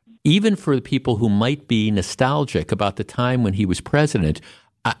even for the people who might be nostalgic about the time when he was president,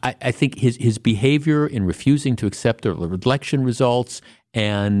 I think his behavior in refusing to accept the election results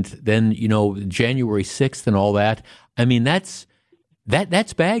and then, January 6th and all that, I mean, that's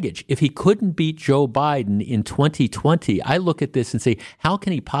baggage. If he couldn't beat Joe Biden in 2020, I look at this and say, how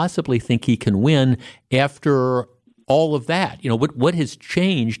can he possibly think he can win after all of that? What has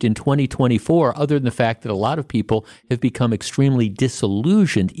changed in 2024 other than the fact that a lot of people have become extremely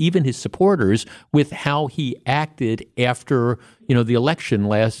disillusioned, even his supporters, with how he acted after, the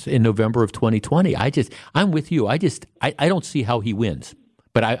election in November of 2020. I'm with you. I don't see how he wins.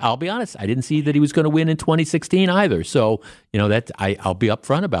 But I'll be honest, I didn't see that he was going to win in 2016 either. So, I'll be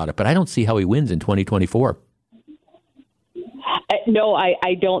upfront about it. But I don't see how he wins in 2024. No, I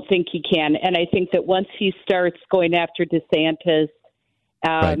don't think he can. And I think that once he starts going after DeSantis,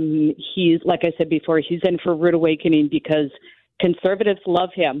 right. He's, like I said before, he's in for a rude awakening because conservatives love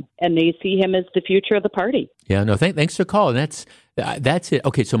him, and they see him as the future of the party. Yeah, no, thanks for calling. That's it.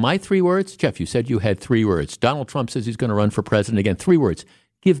 Okay, so my 3 words, Jeff, you said you had 3 words. Donald Trump says he's going to run for president again. 3 words.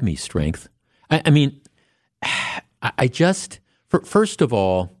 Give me strength. I mean, I just, first of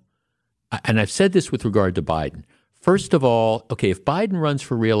all, and I've said this with regard to Biden. First of all, okay, if Biden runs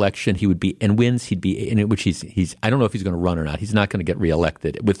for re-election, he would be, and wins, he'd be, in which he's I don't know if he's going to run or not. He's not going to get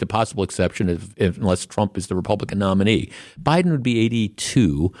reelected, with the possible exception of unless Trump is the Republican nominee. Biden would be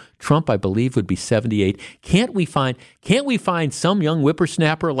 82. Trump, I believe, would be 78. Can't we find some young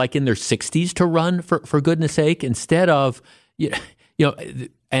whippersnapper like in their 60s to run for goodness sake, instead of, and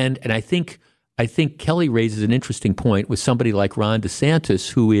I think Kelly raises an interesting point with somebody like Ron DeSantis,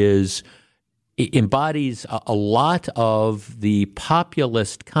 who embodies a lot of the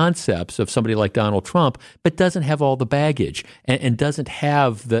populist concepts of somebody like Donald Trump, but doesn't have all the baggage and doesn't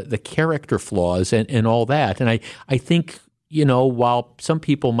have the character flaws and all that. And I think, while some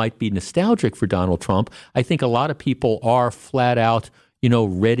people might be nostalgic for Donald Trump, I think a lot of people are flat out,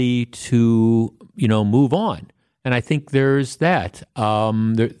 ready to, move on. And I think there's that.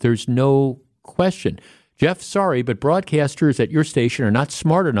 There's no question. Jeff, sorry, but broadcasters at your station are not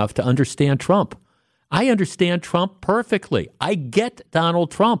smart enough to understand Trump. I understand Trump perfectly. I get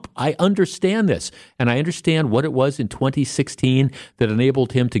Donald Trump. I understand this. And I understand what it was in 2016 that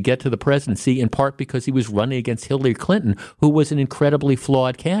enabled him to get to the presidency, in part because he was running against Hillary Clinton, who was an incredibly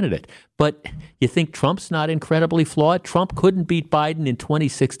flawed candidate. But you think Trump's not incredibly flawed? Trump couldn't beat Biden in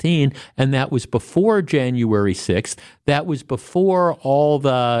 2016, and that was before January 6th. That was before all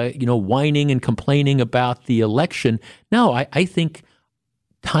the, whining and complaining about the election. No, I think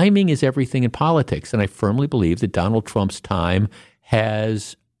timing is everything in politics, and I firmly believe that Donald Trump's time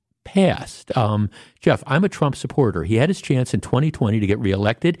has passed. Jeff, I'm a Trump supporter. He had his chance in 2020 to get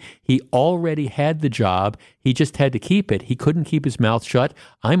reelected. He already had the job. He just had to keep it. He couldn't keep his mouth shut.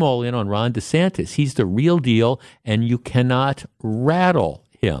 I'm all in on Ron DeSantis. He's the real deal, and you cannot rattle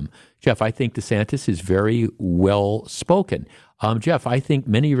him. Jeff, I think DeSantis is very well spoken. Jeff, I think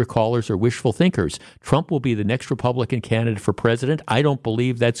many of your callers are wishful thinkers. Trump will be the next Republican candidate for president. I don't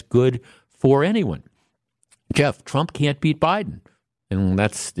believe that's good for anyone. Jeff, Trump can't beat Biden. And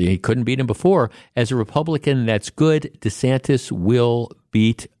he couldn't beat him before. As a Republican, that's good. DeSantis will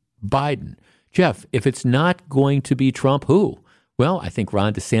beat Biden. Jeff, if it's not going to be Trump, who? Well, I think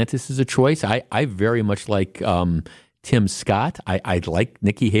Ron DeSantis is a choice. I very much like Tim Scott. I like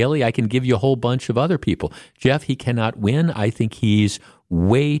Nikki Haley. I can give you a whole bunch of other people. Jeff, he cannot win. I think he's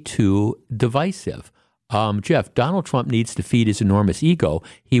way too divisive. Jeff, Donald Trump needs to feed his enormous ego.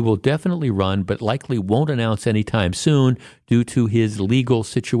 He will definitely run, but likely won't announce anytime soon due to his legal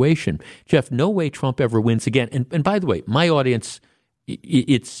situation. Jeff, no way Trump ever wins again. And by the way, my audience,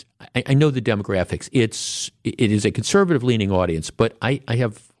 I know the demographics. It is a conservative-leaning audience, but I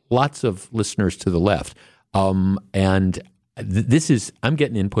have lots of listeners to the left. I'm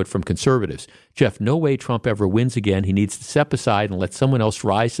getting input from conservatives. Jeff, no way Trump ever wins again. He needs to step aside and let someone else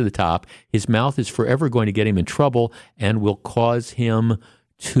rise to the top. His mouth is forever going to get him in trouble and will cause him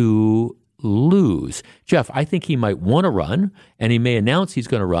to lose. Jeff, I think he might want to run, and he may announce he's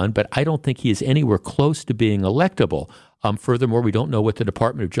going to run, but I don't think he is anywhere close to being electable. Furthermore, we don't know what the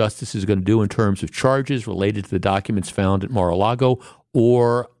Department of Justice is going to do in terms of charges related to the documents found at Mar-a-Lago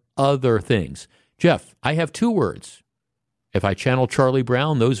or other things. Jeff, I have 2 words. If I channel Charlie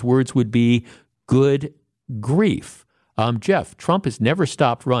Brown, those words would be good grief. Jeff, Trump has never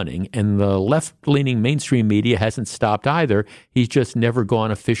stopped running, and the left-leaning mainstream media hasn't stopped either. He's just never gone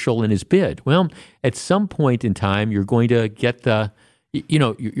official in his bid. Well, at some point in time, you're going to get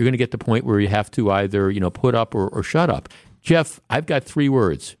you're going to get the point where you have to either, put up or shut up. Jeff, I've got 3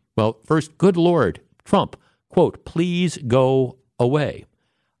 words. Well, first, good Lord, Trump, quote, please go away.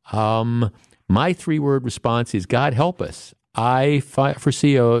 My 3-word response is God help us. I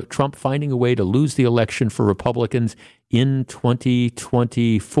foresee Trump finding a way to lose the election for Republicans in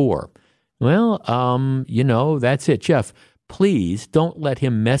 2024. Well, that's it. Jeff, please don't let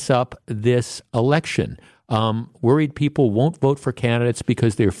him mess up this election. Worried people won't vote for candidates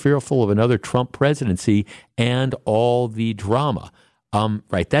because they're fearful of another Trump presidency and all the drama.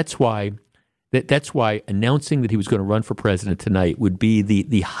 Right. That's why announcing that he was going to run for president tonight would be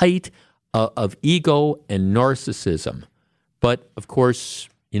the height of ego and narcissism. But, of course,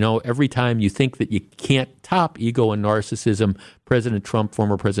 every time you think that you can't top ego and narcissism,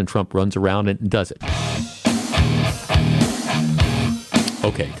 former President Trump runs around and does it.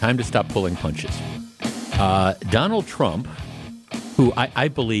 Okay, time to stop pulling punches. Donald Trump, who I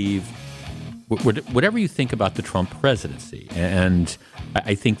believe, whatever you think about the Trump presidency, and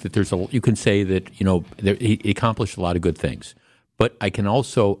I think that you can say that, he accomplished a lot of good things. But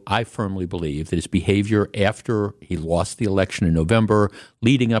I firmly believe that his behavior after he lost the election in November,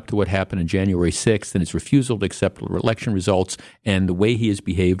 leading up to what happened on January 6th, and his refusal to accept election results, and the way he has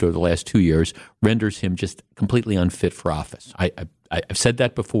behaved over the last 2 years renders him just completely unfit for office. I've said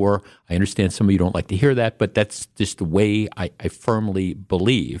that before. I understand some of you don't like to hear that, but that's just the way I firmly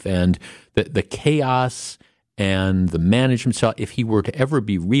believe. And the chaos and the management style, if he were to ever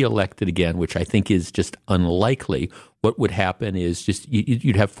be reelected again, which I think is just unlikely, what would happen is just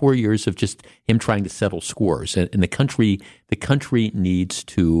you'd have 4 years of just him trying to settle scores, and the country needs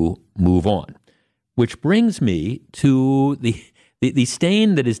to move on. Which brings me to the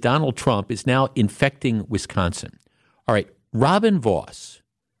stain that is Donald Trump is now infecting Wisconsin. All right, Robin Vos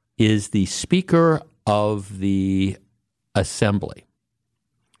is the Speaker of the Assembly.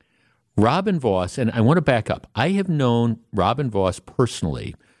 Robin Vos, and I want to back up. I have known Robin Vos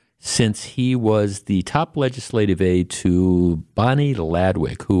personally since he was the top legislative aide to Bonnie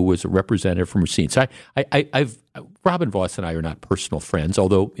Ladwick, who was a representative from Racine. So Robin Vos and I are not personal friends,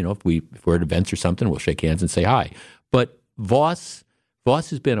 although, if we're at events or something, we'll shake hands and say hi. But Vos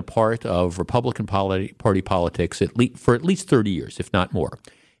has been a part of Republican Party politics for at least 30 years, if not more.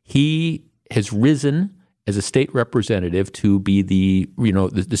 He has risen as a state representative to be the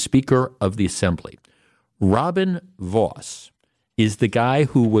Speaker of the Assembly. Robin Vos is the guy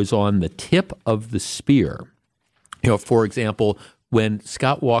who was on the tip of the spear. For example, when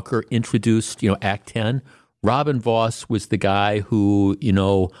Scott Walker introduced, Act 10, Robin Vos was the guy who,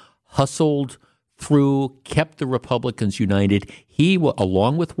 hustled through, kept the Republicans united. He,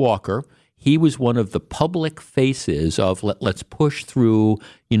 along with Walker, he was one of the public faces of let's push through,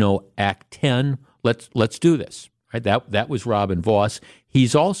 Act 10. Let's do this. Right? That was Robin Vos.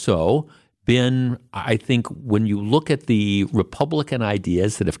 He's also been, I think, when you look at the Republican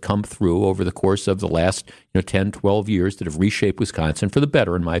ideas that have come through over the course of the last 10, 12 years that have reshaped Wisconsin for the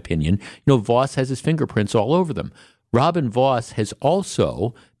better, in my opinion, Vos has his fingerprints all over them. Robin Vos has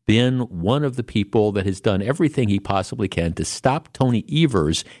also been one of the people that has done everything he possibly can to stop Tony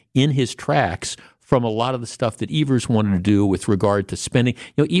Evers in his tracks from a lot of the stuff that Evers wanted to do with regard to spending.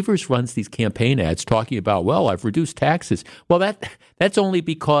 Evers runs these campaign ads talking about, I've reduced taxes. Well, that's only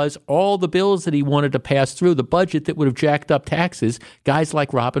because all the bills that he wanted to pass through, the budget that would have jacked up taxes, guys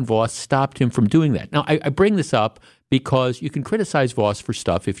like Robin Vos stopped him from doing that. Now, I bring this up because you can criticize Vos for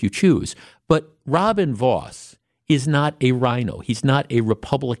stuff if you choose, but Robin Vos is not a rhino. He's not a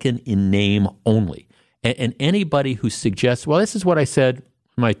Republican in name only. And anybody who suggests, this is what I said.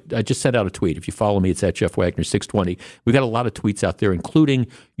 I just sent out a tweet. If you follow me, it's at Jeff Wagner 620. We've got a lot of tweets out there, including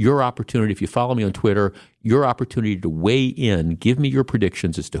your opportunity. If you follow me on Twitter, your opportunity to weigh in, give me your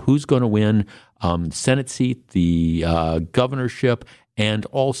predictions as to who's going to win Senate seat, the governorship, and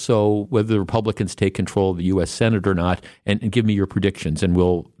also whether the Republicans take control of the U.S. Senate or not, and give me your predictions. And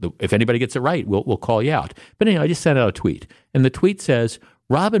if anybody gets it right, we'll call you out. But anyway, I just sent out a tweet. And the tweet says,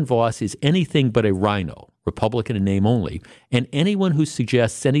 Robin Vos is anything but a rhino, Republican in name only, and anyone who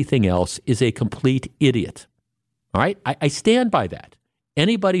suggests anything else is a complete idiot. All right? I stand by that.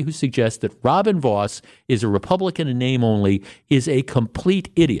 Anybody who suggests that Robin Vos is a Republican in name only is a complete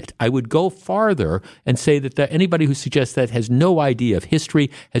idiot. I would go farther and say that anybody who suggests that has no idea of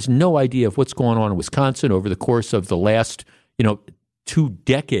history, has no idea of what's going on in Wisconsin over the course of the last, 2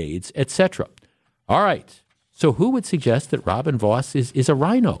 decades, etc. All right. So who would suggest that Robin Vos is a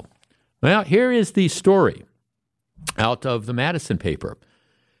rhino? Well, here is the story out of the Madison paper.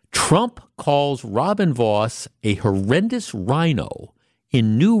 Trump calls Robin Vos a horrendous rhino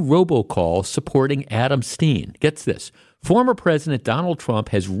in new robocall supporting Adam Steen. Gets this. Former President Donald Trump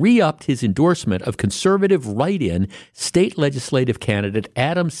has re-upped his endorsement of conservative write-in state legislative candidate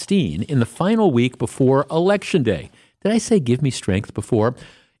Adam Steen in the final week before Election Day. Did I say give me strength before?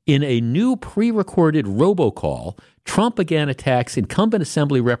 In a new pre-recorded robocall, Trump again attacks incumbent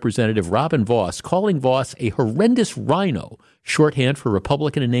Assembly Representative Robin Vos, calling Vos a horrendous rhino, shorthand for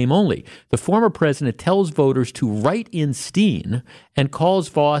Republican in name only. The former president tells voters to write in Steen and calls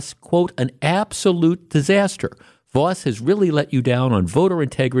Vos, quote, an absolute disaster. Vos has really let you down on voter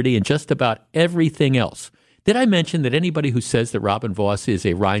integrity and just about everything else. Did I mention that anybody who says that Robin Vos is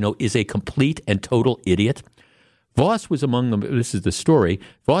a rhino is a complete and total idiot? Vos was among them, this is the story,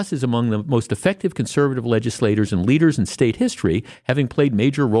 Vos is among the most effective conservative legislators and leaders in state history, having played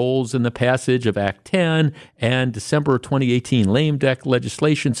major roles in the passage of Act 10 and December 2018 lame duck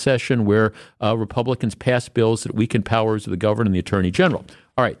legislation session where Republicans passed bills that weakened powers of the governor and the attorney general.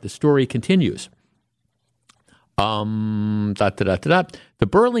 All right, the story continues. The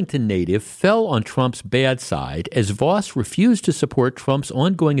Burlington native fell on Trump's bad side as Voss refused to support Trump's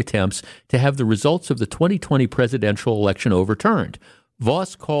ongoing attempts to have the results of the 2020 presidential election overturned.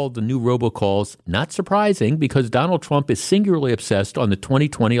 Voss called the new robocalls not surprising because Donald Trump is singularly obsessed on the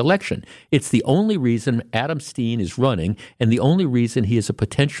 2020 election. It's the only reason Adam Steen is running and the only reason he is a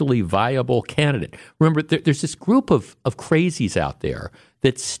potentially viable candidate. Remember, there's this group of crazies out there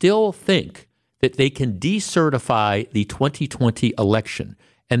that still think that they can decertify the 2020 election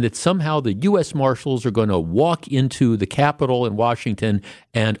and that somehow the U.S. Marshals are going to walk into the Capitol in Washington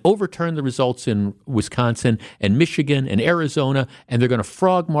and overturn the results in Wisconsin and Michigan and Arizona, and they're going to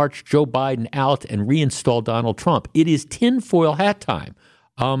frog march Joe Biden out and reinstall Donald Trump. It is tinfoil hat time.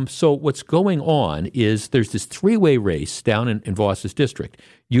 So what's going on is there's this three-way race down in Voss's district.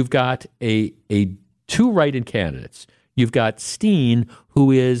 You've got a two write-in candidates. You've got Steen,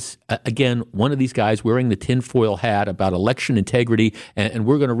 who is, again, one of these guys wearing the tinfoil hat about election integrity, and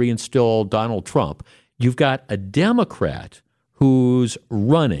we're going to reinstall Donald Trump. You've got a Democrat who's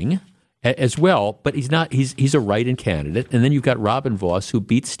running as well, but he's not. He's a write-in candidate. And then you've got Robin Voss, who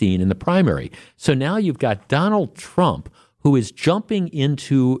beat Steen in the primary. So now you've got Donald Trump, who is jumping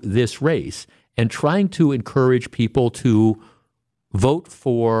into this race and trying to encourage people to vote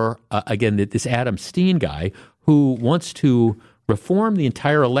for, again, this Adam Steen guy, who wants to reform the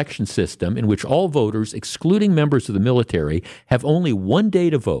entire election system in which all voters, excluding members of the military, have only one day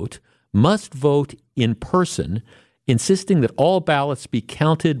to vote, must vote in person, insisting that all ballots be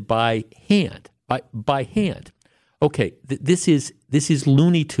counted by hand. By hand. Okay, this is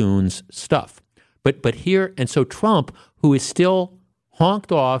Looney Tunes stuff. But here, and so Trump, who is still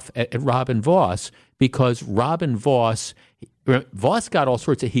honked off at Robin Voss because Robin Voss got all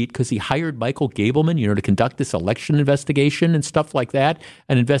sorts of heat because he hired Michael Gableman, to conduct this election investigation and stuff like that,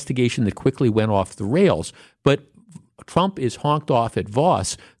 an investigation that quickly went off the rails. But Trump is honked off at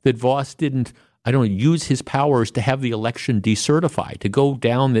Voss that Voss didn't, use his powers to have the election decertified, to go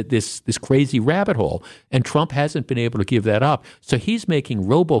down this crazy rabbit hole. And Trump hasn't been able to give that up. So he's making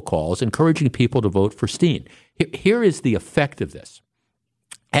robocalls, encouraging people to vote for Steen. Here is the effect of this.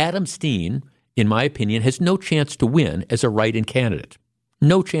 Adam Steen, in my opinion, has no chance to win as a write-in candidate.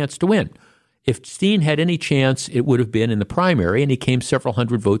 No chance to win. If Steen had any chance, it would have been in the primary, and he came several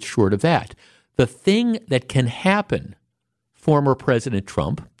hundred votes short of that. The thing that can happen, former President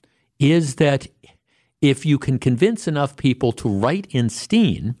Trump, is that if you can convince enough people to write in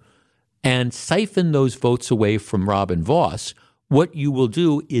Steen and siphon those votes away from Robin Voss, what you will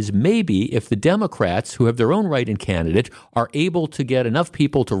do is maybe if the Democrats, who have their own write-in candidate, are able to get enough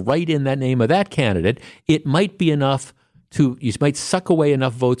people to write in that name of that candidate, it might be enough you might suck away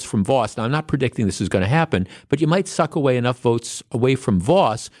enough votes from Voss. Now, I'm not predicting this is going to happen, but you might suck away enough votes away from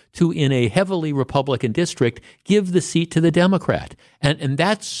Voss to, in a heavily Republican district, give the seat to the Democrat. And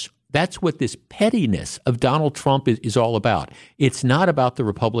that's what this pettiness of Donald Trump is all about. It's not about the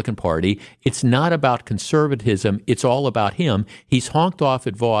Republican Party. It's not about conservatism. It's all about him. He's honked off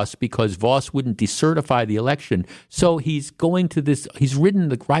at Voss because Voss wouldn't decertify the election. So he's going to this. He's riding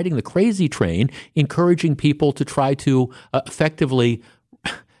the crazy train, encouraging people to try to effectively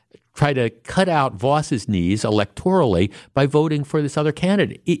try to cut out Voss's knees electorally by voting for this other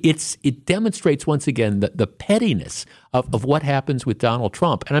candidate. It demonstrates once again the pettiness of what happens with Donald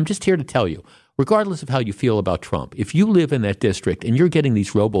Trump. And I'm just here to tell you, regardless of how you feel about Trump, if you live in that district and you're getting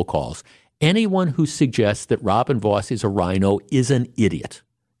these robocalls, anyone who suggests that Robin Voss is a rhino is an idiot.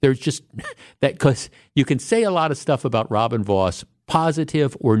 There's just that, because you can say a lot of stuff about Robin Voss,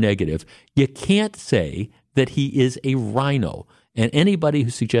 positive or negative. You can't say that he is a rhino. And anybody who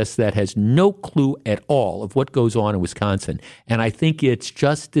suggests that has no clue at all of what goes on in Wisconsin. And I think it's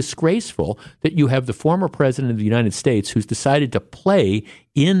just disgraceful that you have the former president of the United States who's decided to play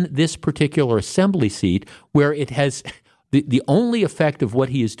in this particular assembly seat where it has the only effect of what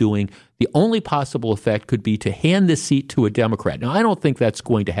he is doing, the only possible effect could be to hand this seat to a Democrat. Now, I don't think that's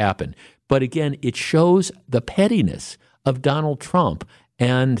going to happen. But again, it shows the pettiness of Donald Trump.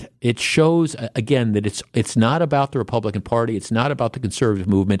 And it shows, again, that it's not about the Republican Party. It's not about the conservative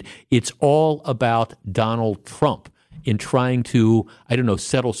movement. It's all about Donald Trump in trying to,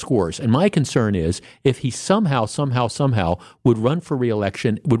 settle scores. And my concern is if he somehow would run for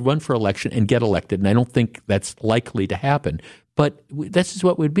election and get elected, and I don't think that's likely to happen, but this is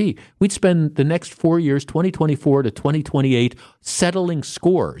what would be. We'd spend the next 4 years, 2024 to 2028, settling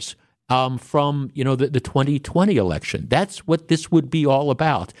scores from the 2020 election. That's what this would be all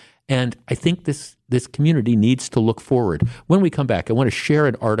about. And I think this community needs to look forward. When we come back, I want to share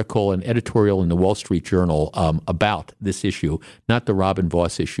an article, an editorial in the Wall Street Journal about this issue, not the Robin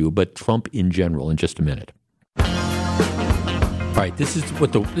Voss issue, but Trump in general, in just a minute. All right, this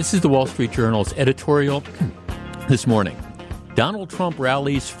is the Wall Street Journal's editorial this morning. Donald Trump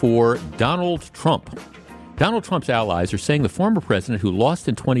rallies for Donald Trump. Donald Trump's allies are saying the former president, who lost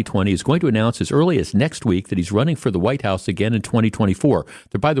in 2020, is going to announce as early as next week that he's running for the White House again in 2024.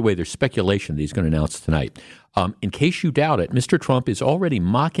 By the way, there's speculation that he's going to announce tonight. In case you doubt it, Mr. Trump is already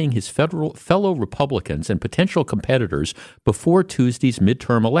mocking his fellow Republicans and potential competitors before Tuesday's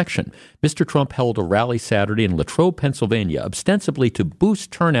midterm election. Mr. Trump held a rally Saturday in Latrobe, Pennsylvania, ostensibly to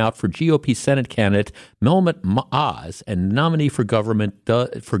boost turnout for GOP Senate candidate Mehmet Oz and nominee for Governor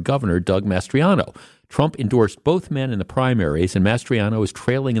Doug Mastriano. Trump endorsed both men in the primaries, and Mastriano is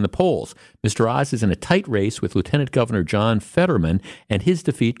trailing in the polls. Mr. Oz is in a tight race with Lieutenant Governor John Fetterman, and his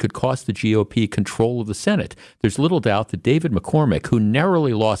defeat could cost the GOP control of the Senate. There's little doubt that David McCormick, who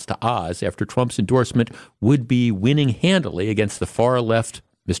narrowly lost to Oz after Trump's endorsement, would be winning handily against the far-left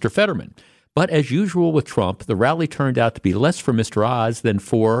Mr. Fetterman. But as usual with Trump, the rally turned out to be less for Mr. Oz than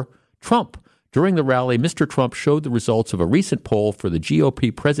for Trump. During the rally, Mr. Trump showed the results of a recent poll for the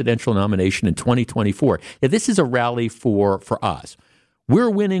GOP presidential nomination in 2024. Yeah, this is a rally for Oz. We're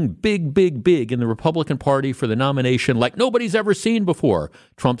winning big, big, big in the Republican Party for the nomination like nobody's ever seen before,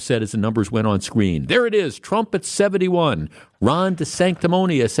 Trump said as the numbers went on screen. There it is, Trump at 71, Ron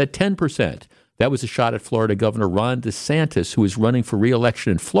DeSanctimonious at 10%. That was a shot at Florida Governor Ron DeSantis, who is running for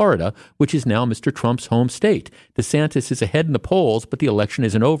re-election in Florida, which is now Mr. Trump's home state. DeSantis is ahead in the polls, but the election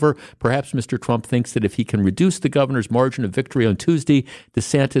isn't over. Perhaps Mr. Trump thinks that if he can reduce the governor's margin of victory on Tuesday,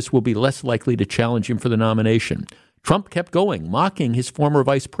 DeSantis will be less likely to challenge him for the nomination. Trump kept going, mocking his former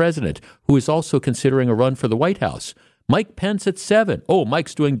vice president, who is also considering a run for the White House. Mike Pence at 7. Oh,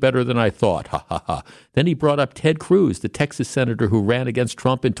 Mike's doing better than I thought. Ha, ha, ha. Then he brought up Ted Cruz, the Texas senator who ran against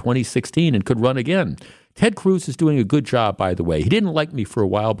Trump in 2016 and could run again. Ted Cruz is doing a good job, by the way. He didn't like me for a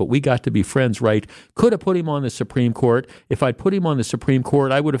while, but we got to be friends, right? Could have put him on the Supreme Court. If I'd put him on the Supreme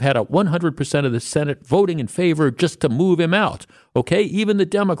Court, I would have had 100% of the Senate voting in favor just to move him out. Okay? Even the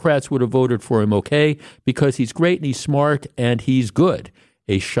Democrats would have voted for him, okay? Because he's great and he's smart and he's good.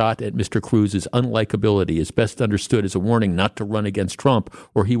 A shot at Mr. Cruz's unlikability is best understood as a warning not to run against Trump,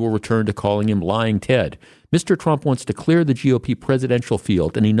 or he will return to calling him Lying Ted. Mr. Trump wants to clear the GOP presidential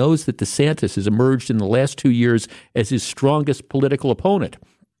field, and he knows that DeSantis has emerged in the last 2 years as his strongest political opponent.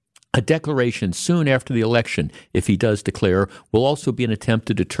 A declaration soon after the election, if he does declare, will also be an attempt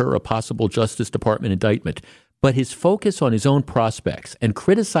to deter a possible Justice Department indictment. But his focus on his own prospects and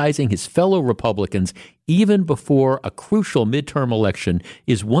criticizing his fellow Republicans even before a crucial midterm election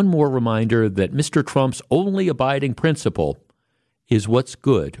is one more reminder that Mr. Trump's only abiding principle is what's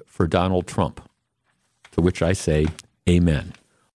good for Donald Trump. To which I say, amen.